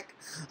it's like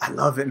I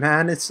love it,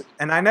 man.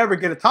 And I never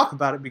get to talk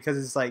about it because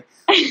it's like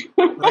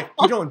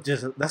you don't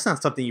just that's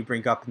not something you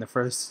bring up in the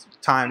first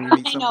time you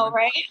meet someone. I know,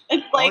 right?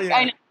 It's like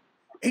I know.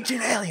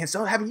 Ancient Aliens.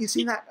 So haven't you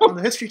seen that on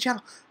the History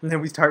Channel? And then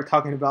we start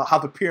talking about how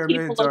the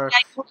pyramids are.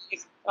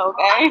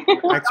 Okay.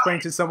 I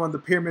explained to someone the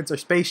pyramids are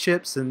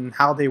spaceships and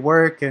how they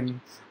work,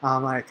 and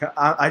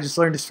I just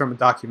learned this from a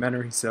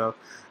documentary, so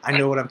I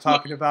know what I'm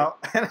talking about,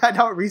 and I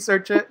don't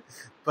research it.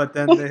 But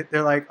then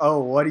they're like, "Oh,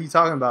 what are you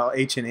talking about?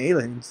 Ancient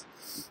aliens?"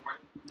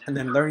 And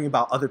then learning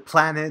about other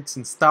planets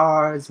and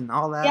stars and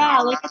all that. Yeah,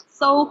 like it's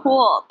so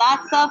cool.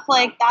 That stuff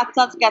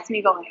gets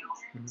me going.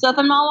 Mm-hmm. So if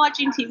I'm not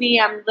watching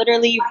TV, I'm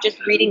literally just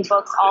reading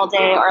books all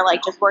day, or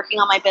like just working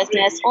on my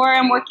business, or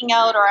I'm working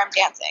out, or I'm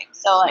dancing.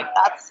 So like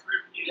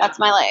that's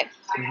my life.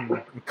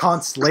 Mm-hmm.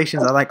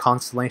 Constellations, I like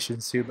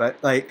constellations too, but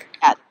like.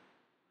 Yeah.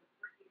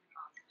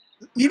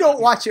 You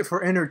don't watch it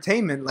for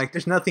entertainment. Like,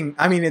 there's nothing.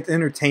 I mean, it's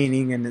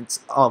entertaining and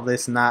it's all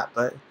this and that,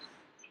 but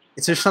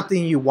is there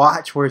something you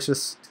watch where it's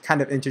just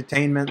kind of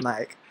entertainment?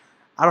 Like,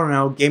 I don't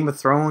know, Game of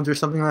Thrones or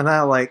something like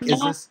that. Like,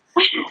 is this?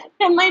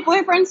 And my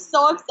boyfriend's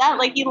so upset.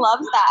 Like, he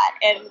loves that.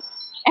 And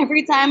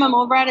every time I'm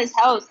over at his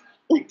house,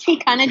 he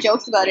kind of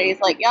jokes about it. He's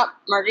like, "Yep,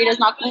 Margarita's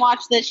not gonna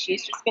watch this.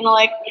 She's just gonna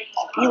like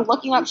be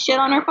looking up shit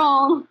on her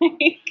phone."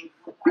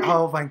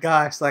 Oh my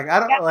gosh! Like, I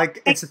don't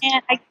like.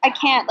 I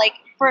can't like.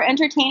 For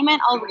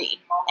entertainment, I'll read.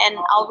 And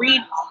I'll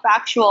read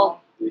factual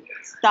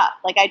stuff.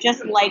 Like, I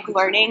just like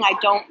learning. I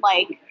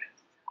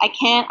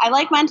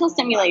like mental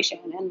stimulation,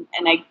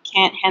 and I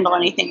can't handle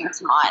anything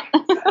that's not.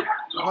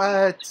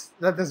 What?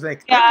 That doesn't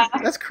make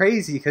that's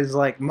crazy, because,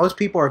 like, most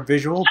people are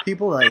visual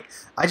people. Like,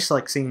 I just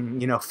like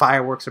seeing,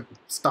 fireworks or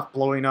stuff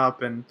blowing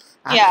up and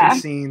action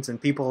scenes and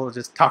people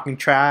just talking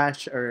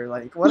trash or,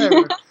 like,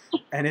 whatever.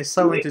 And it's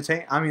so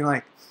entertaining. I mean,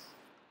 like,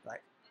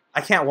 I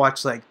can't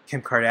watch like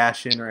Kim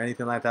Kardashian or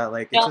anything like that.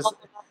 Like it's just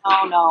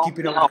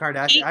keeping up with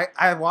Kardashian.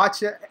 I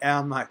watch it and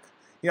I'm like,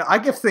 I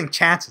give things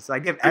chances. I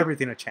give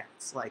everything a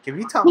chance. Like if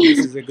you tell me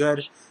this is a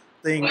good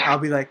thing, I'll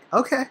be like,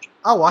 okay,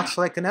 I'll watch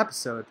like an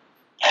episode,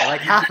 or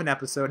like half an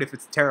episode if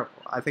it's terrible.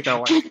 I think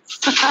I'll watch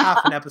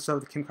half an episode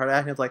with Kim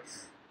Kardashian. It's like,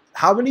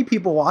 how many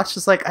people watch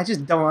this? Like I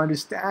just don't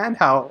understand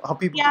how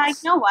people. Yeah, you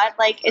know what?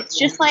 Like it's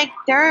just like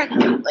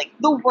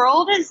the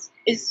world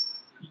is.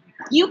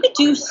 You could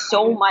do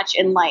so much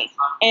in life.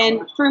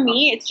 And for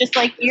me, it's just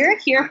like, you're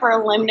here for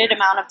a limited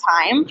amount of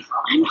time.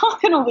 I'm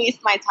not going to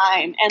waste my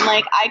time. And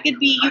like,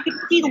 you could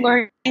be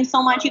learning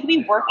so much. You could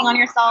be working on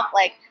yourself.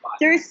 Like,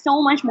 there's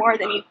so much more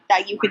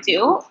that you could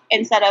do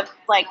instead of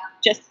like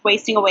just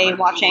wasting away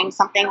watching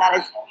something that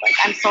is like,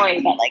 I'm sorry,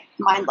 but like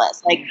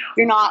mindless. Like,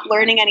 you're not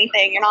learning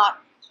anything. You're not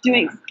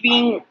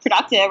being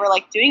productive or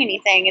like doing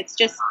anything. It's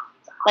just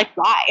like,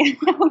 why?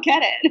 I don't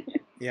get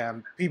it. Yeah,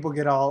 people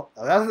get all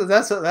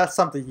that's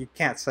something you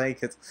can't say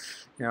because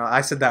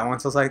I said that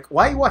once. I was like,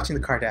 "Why are you watching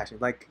the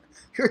Kardashians? Like,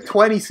 you're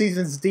 20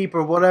 seasons deep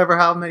or whatever.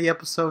 How many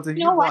episodes have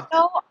You you know what watched?"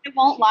 though? I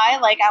won't lie.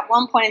 Like at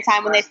one point in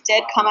time when they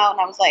did come out, and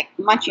I was like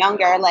much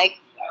younger, like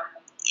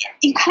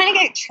you kind of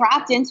get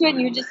trapped into it,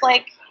 and you're just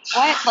like,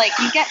 what? Like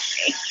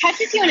it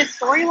catches you in a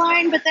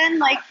storyline, but then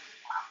like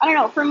I don't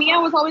know. For me, I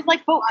was always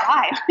like, but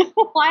why?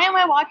 Why am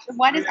I watching?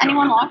 Why does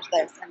anyone watch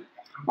this? And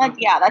like,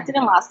 yeah, that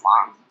didn't last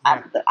long.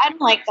 Yeah. I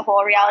don't like the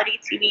whole reality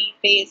TV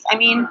phase. I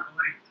mean,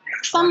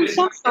 some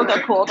shows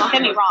are cool. Don't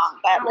get me wrong,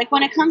 but like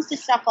when it comes to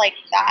stuff like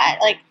that,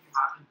 like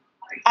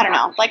I don't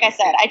know. Like I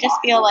said, I just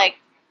feel like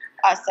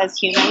us as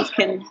humans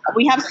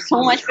we have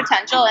so much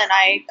potential, and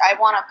I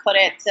want to put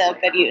it to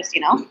good use.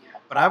 You know.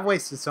 But I've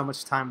wasted so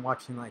much time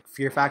watching like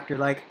Fear Factor.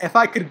 Like, if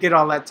I could get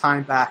all that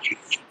time back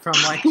from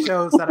like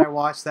shows that I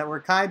watched that were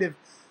kind of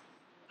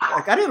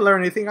like I didn't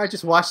learn anything. I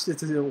just watched it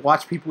to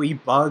watch people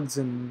eat bugs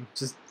and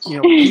just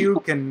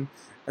puke and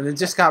it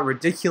just got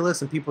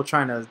ridiculous and people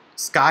trying to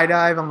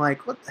skydive. I'm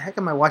like, what the heck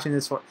am I watching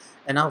this for?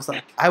 And I was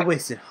like, I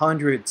wasted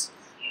hundreds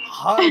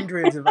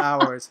of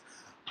hours.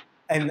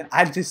 And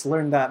I just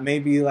learned that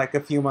maybe like a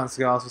few months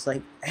ago. I was just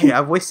like, hey,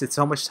 I've wasted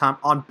so much time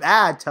on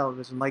bad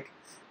television. Like,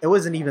 it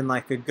wasn't even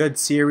like a good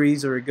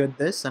series or a good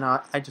this, and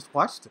I just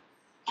watched it.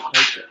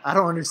 Like, I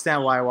don't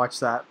understand why I watched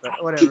that,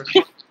 but whatever.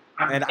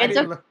 And I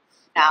didn't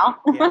now.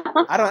 Yeah,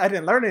 I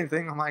didn't learn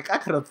anything. I'm like, I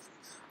could have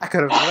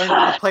learned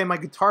how to play my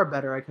guitar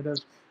better. I could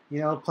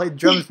have played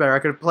drums better. I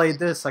could have played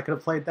this. I could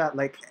have played that.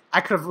 Like,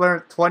 I could have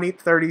learned 20,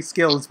 30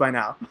 skills by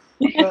now.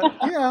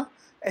 But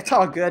it's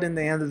all good in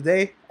the end of the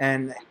day,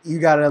 and you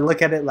gotta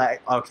look at it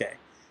like, okay,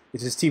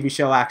 is this TV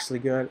show actually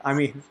good? I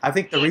mean, I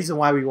think the reason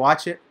why we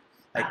watch it,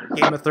 like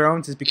Game of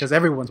Thrones, is because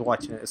everyone's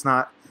watching it. It's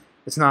not,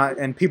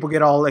 and people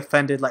get all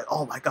offended, like,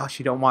 oh my gosh,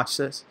 you don't watch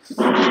this.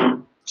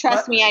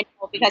 Trust me, I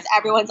know, because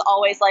everyone's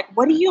always like,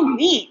 what do you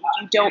mean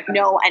you don't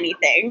know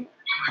anything?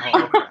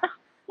 Oh, okay.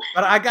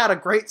 But I got a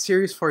great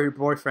series for your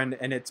boyfriend,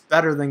 and it's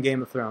better than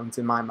Game of Thrones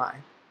in my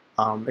mind.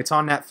 It's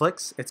on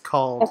Netflix. It's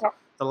called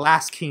The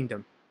Last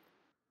Kingdom.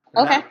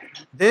 Okay.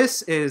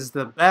 This is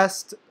the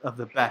best of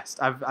the best.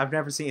 I've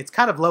never seen. It's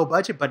kind of low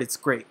budget, but it's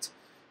great.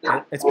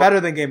 It's better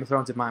than Game of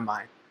Thrones in my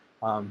mind.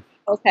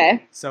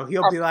 Okay. So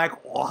he'll be like,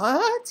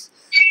 "What?"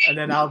 And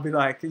then I'll be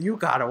like, "You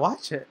gotta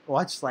watch it.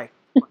 Watch like."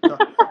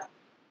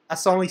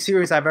 That's the only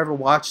series I've ever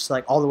watched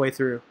like all the way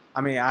through.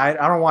 I mean, I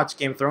don't watch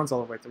Game of Thrones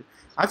all the way through.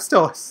 I'm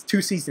still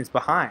 2 seasons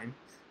behind,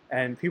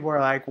 and people are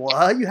like,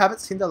 "What? You haven't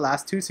seen the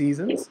last 2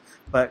 seasons?"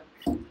 But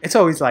it's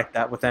always like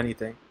that with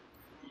anything.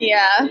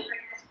 Yeah.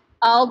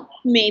 I'll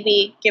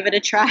maybe give it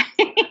a try.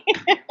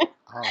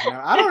 Oh,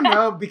 no. I don't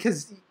know,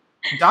 because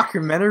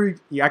documentary,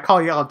 I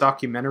call y'all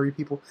documentary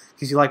people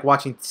because you like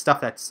watching stuff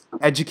that's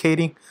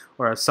educating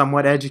or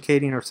somewhat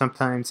educating or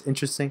sometimes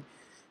interesting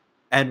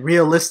and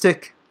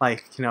realistic.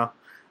 Like,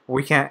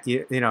 we can't,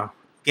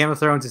 Game of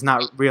Thrones is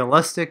not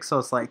realistic, so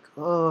it's like,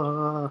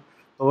 but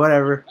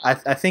whatever. I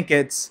think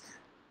it's,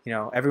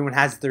 everyone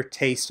has their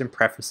taste and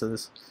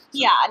preferences. So.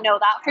 Yeah, no,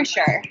 that for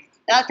sure.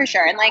 That for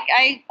sure. And like,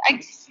 I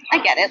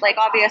get it. Like,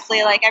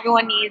 obviously, like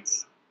everyone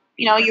needs,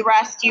 you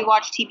rest, you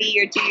watch TV,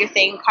 you do your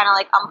thing, kind of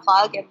like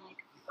unplug, and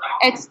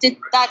like,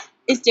 that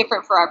is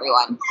different for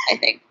everyone, I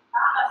think.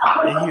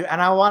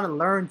 And I want to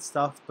learn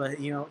stuff, but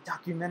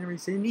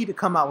documentaries, they need to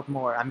come out with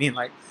more. I mean,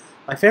 like,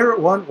 my favorite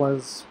one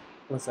was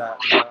that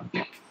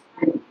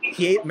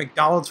he ate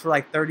McDonald's for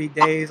like 30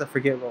 days. I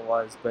forget what it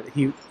was, but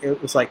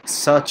it was like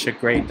such a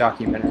great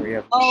documentary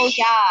of. Oh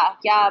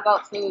yeah,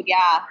 about food,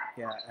 yeah.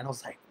 Yeah, and I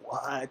was like,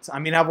 what? I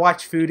mean, I've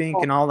watched Food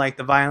Inc. and all like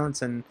the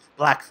violence and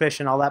Blackfish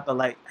and all that, but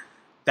like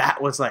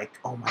that was like,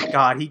 oh my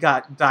god, he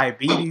got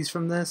diabetes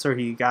from this, or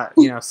he got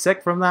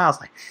sick from that. I was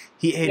like,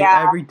 he ate it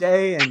every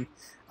day, and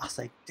I was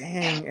like,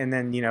 dang. And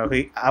then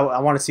I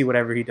want to see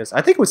whatever he does.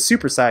 I think it was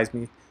Super Size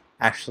Me,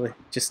 actually.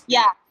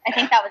 Yeah, I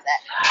think that was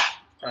it.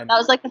 And that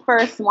was like the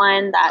first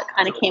one that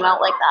kind of came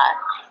out like that.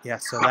 Yeah,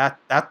 so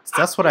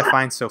that's what I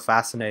find so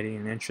fascinating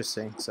and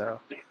interesting. So,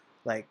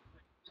 like,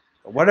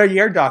 what are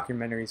your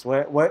documentaries?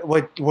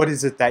 What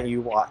is it that you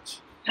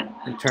watch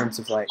in terms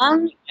of like?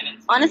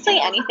 Honestly,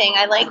 anything.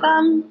 I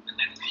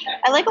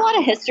like a lot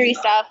of history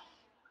stuff.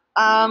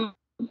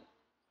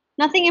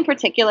 Nothing in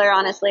particular,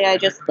 honestly. I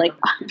just like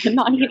I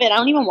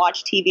don't even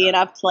watch TV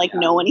enough to like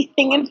know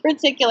anything in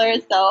particular.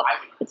 So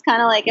it's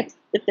kind of like if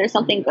there's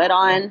something good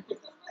on.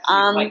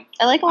 I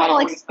like a lot of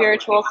like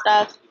spiritual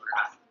stuff,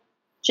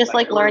 just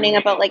like learning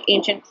about like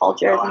ancient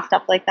cultures and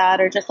stuff like that,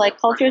 or just like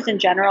cultures in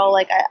general.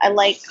 Like I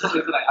like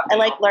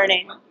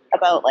learning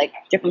about like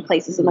different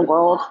places in the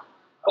world,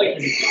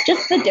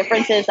 just the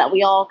differences that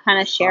we all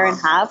kind of share and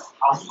have.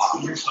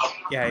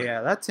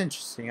 Yeah, that's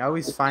interesting. I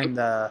always find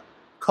the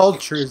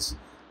cultures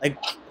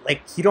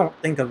like you don't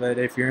think of it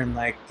if you're in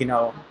like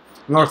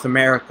North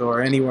America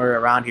or anywhere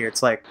around here.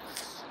 It's like.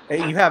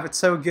 You have it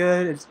so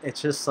good.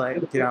 It's just like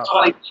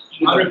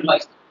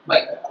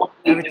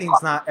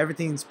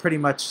everything's pretty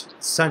much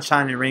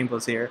sunshine and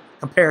rainbows here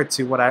compared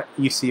to what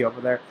you see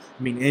over there.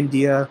 I mean,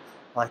 India.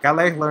 Like, I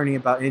like learning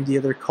about India,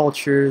 their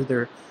culture,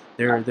 their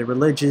their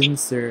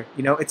religions, their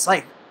it's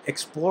like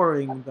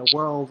exploring the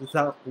world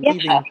without Yeah.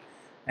 leaving,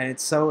 and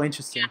it's so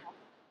interesting.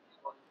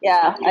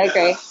 Yeah, I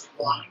agree.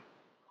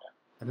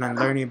 And then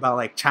learning about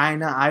like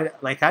China, I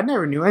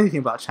never knew anything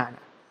about China.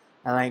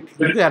 And like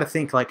you got to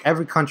think like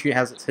every country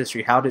has its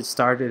history, how it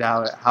started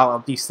out,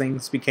 how these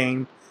things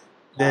became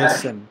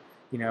this, and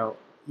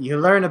you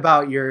learn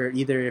about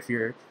either if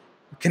you're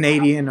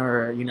Canadian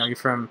or you're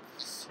from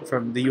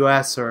the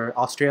U.S. or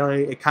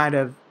Australia. It kind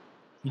of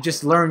you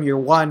just learn your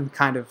one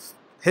kind of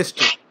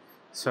history.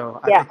 So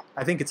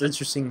I think it's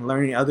interesting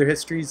learning other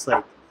histories,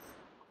 like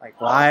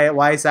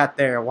why is that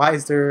there? Why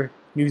is there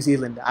New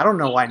Zealand? I don't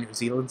know why New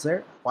Zealand's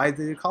there. Why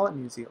do they call it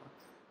New Zealand?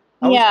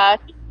 Yeah.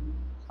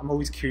 I'm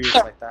always curious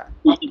like that.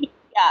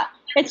 Yeah.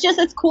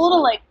 It's cool to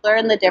like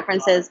learn the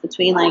differences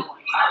between like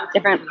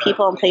different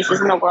people and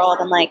places in the world,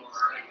 and like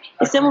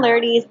the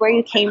similarities, where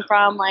you came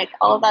from, like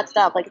all of that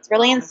stuff. Like it's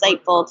really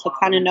insightful to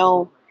kind of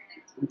know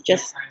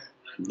just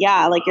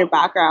like your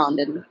background,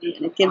 and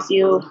it gives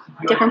you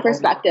different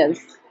perspectives.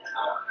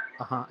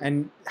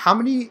 And how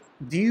many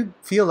do you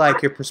feel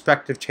like your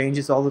perspective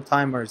changes all the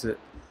time, or is it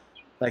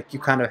like you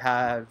kind of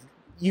have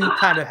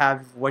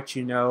what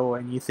you know,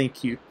 and you think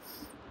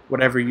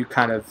whatever you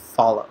kind of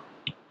follow?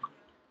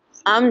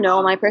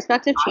 No, my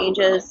perspective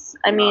changes.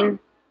 I mean,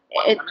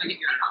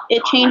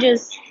 it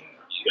changes.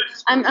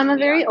 I'm a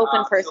very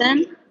open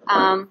person.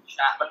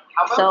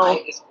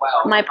 So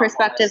my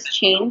perspectives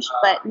change,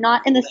 but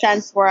not in the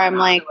sense where I'm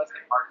like,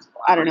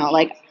 I don't know,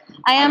 like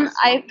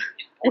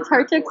it's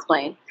hard to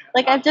explain.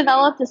 Like I've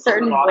developed a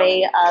certain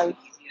way of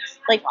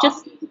like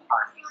just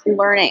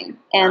learning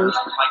and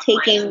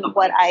taking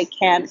what I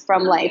can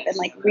from life, and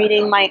like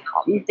reading my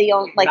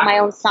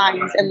own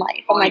signs in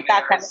life and like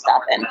that kind of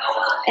stuff,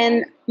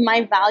 and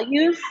my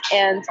values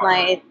and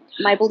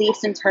my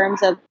beliefs in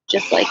terms of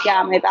just like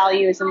my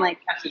values and like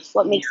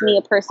what makes me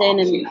a person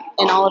and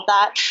all of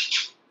that,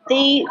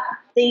 they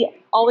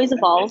always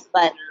evolve,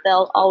 but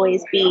they'll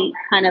always be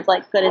kind of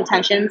like good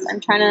intentions, I'm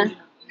trying to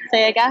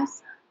say, I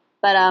guess.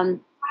 But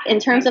in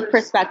terms of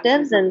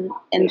perspectives and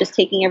just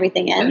taking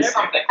everything in,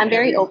 I'm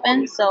very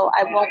open, so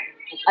I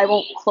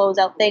won't close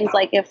out things.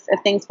 Like if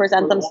things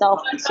present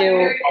themselves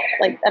to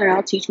like, I don't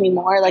know, teach me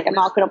more, like I'm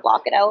not going to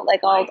block it out. Like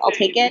I'll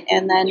take it,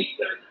 and then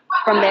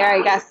from there,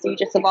 I guess you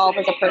just evolve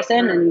as a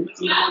person and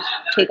you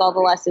take all the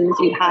lessons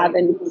you have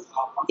and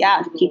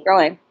keep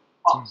growing.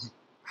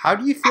 How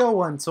do you feel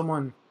when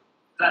someone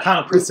kind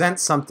of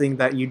presents something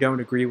that you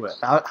don't agree with?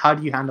 How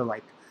do you handle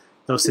like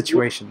those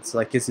situations?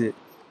 Like, is it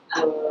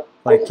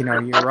like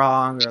you're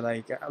wrong, or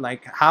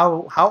like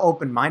how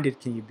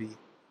open-minded can you be?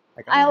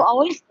 Like, I'll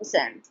always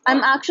listen.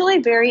 I'm actually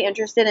very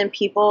interested in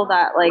people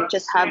that like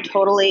just have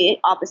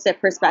totally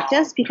opposite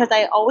perspectives, because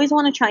I always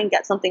want to try and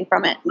get something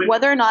from it.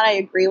 Whether or not I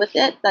agree with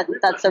it,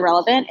 that's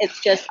irrelevant.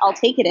 It's just I'll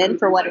take it in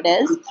for what it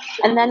is,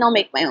 and then I'll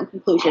make my own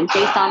conclusion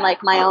based on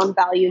like my own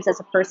values as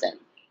a person.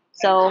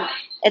 So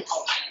it's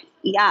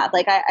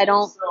like I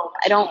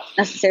don't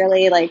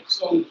necessarily like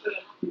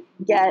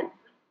get,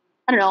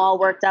 I don't know, all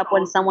worked up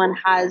when someone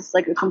has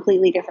like a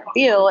completely different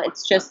view.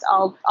 It's just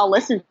I'll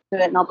listen to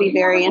it and I'll be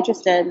very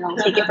interested and I'll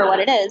take it for what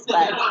it is.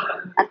 But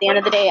at the end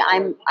of the day,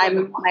 I'm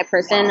my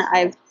person.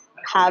 I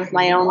have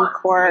my own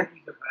core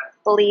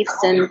beliefs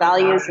and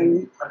values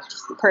and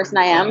just the person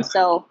I am.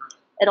 So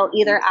it'll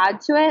either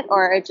add to it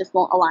or it just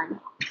won't align.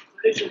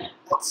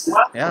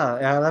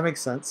 Yeah, that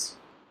makes sense.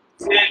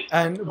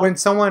 And when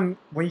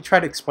you try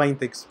to explain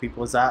things to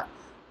people, is that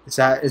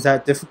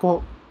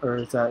difficult, or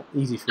is that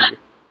easy for you?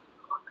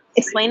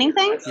 Explaining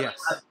things? Yes.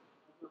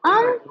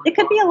 It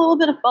could be a little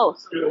bit of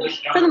both.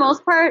 For the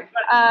most part,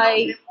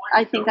 I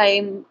think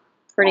I'm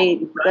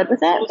pretty good with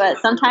it, but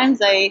sometimes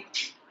I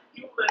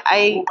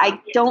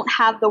don't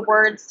have the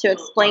words to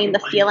explain the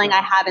feeling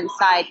I have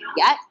inside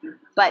yet,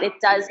 but it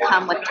does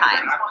come with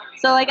time.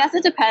 So I guess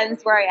it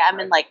depends where I am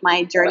in like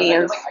my journey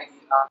of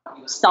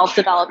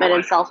self-development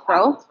and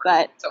self-growth.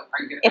 But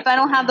if I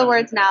don't have the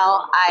words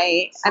now,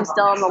 I'm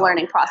still in the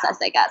learning process,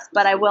 I guess,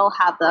 but I will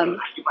have them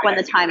when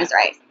the time is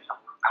right.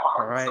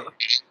 All right.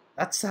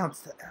 That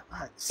sounds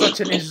such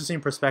an interesting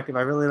perspective.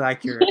 I really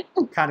like your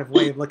kind of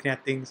way of looking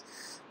at things.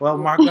 Well,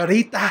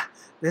 Margarita,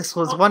 this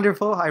was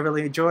wonderful. I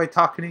really enjoyed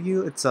talking to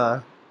you.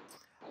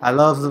 I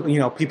love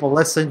people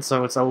listen,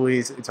 so it's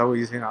always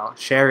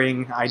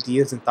sharing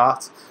ideas and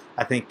thoughts.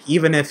 I think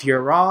even if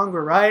you're wrong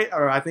or right,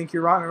 or I think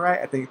you're wrong or right,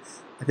 I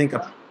think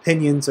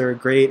opinions are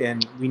great,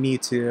 and we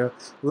need to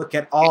look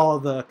at all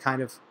the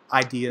kind of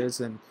ideas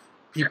and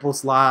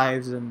people's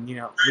lives, and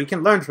we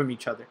can learn from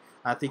each other.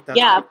 I think that's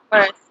of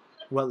course.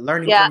 Well,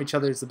 learning from each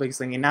other is the biggest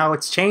thing, and now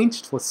it's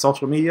changed with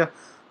social media.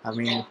 I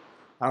mean,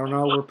 I don't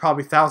know, we're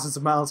probably thousands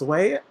of miles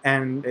away,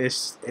 and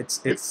it's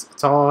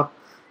all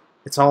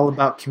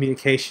about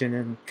communication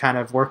and kind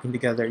of working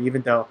together.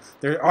 Even though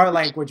there are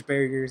language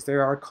barriers,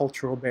 there are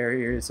cultural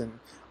barriers, and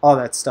all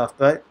that stuff,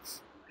 but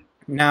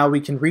now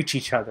we can reach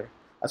each other.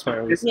 That's what I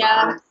always say.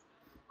 Yeah.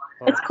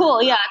 It's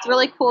cool. Yeah, it's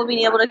really cool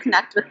being able to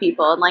connect with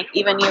people, and like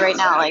even you right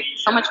now, like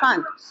so much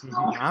fun.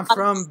 I'm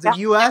from the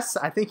U.S.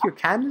 I think you're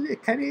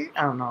Canadian.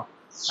 I don't know.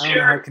 I don't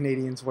know how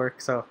Canadians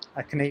work, so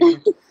a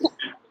Canadian,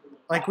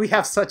 like, we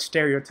have such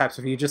stereotypes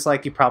of you, just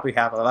like you probably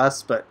have of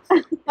us, but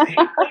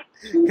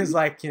because,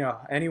 like,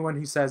 anyone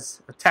who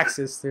says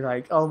Texas, they're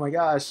like, oh my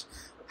gosh,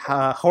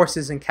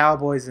 horses and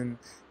cowboys, and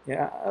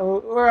yeah,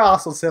 we're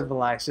also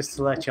civilized, just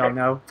to let y'all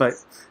know, but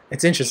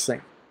it's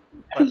interesting.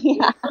 But,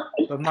 Yeah.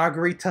 but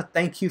Margarita,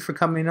 thank you for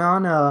coming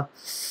on.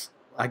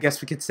 I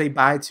guess we could say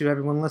bye to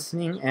everyone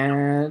listening,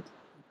 and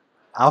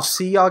I'll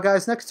see y'all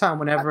guys next time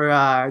whenever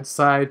I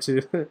decide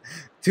to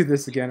do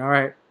this again. All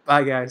right.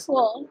 Bye, guys.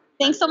 Cool.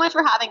 Thanks so much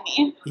for having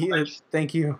me. Yeah, thank you.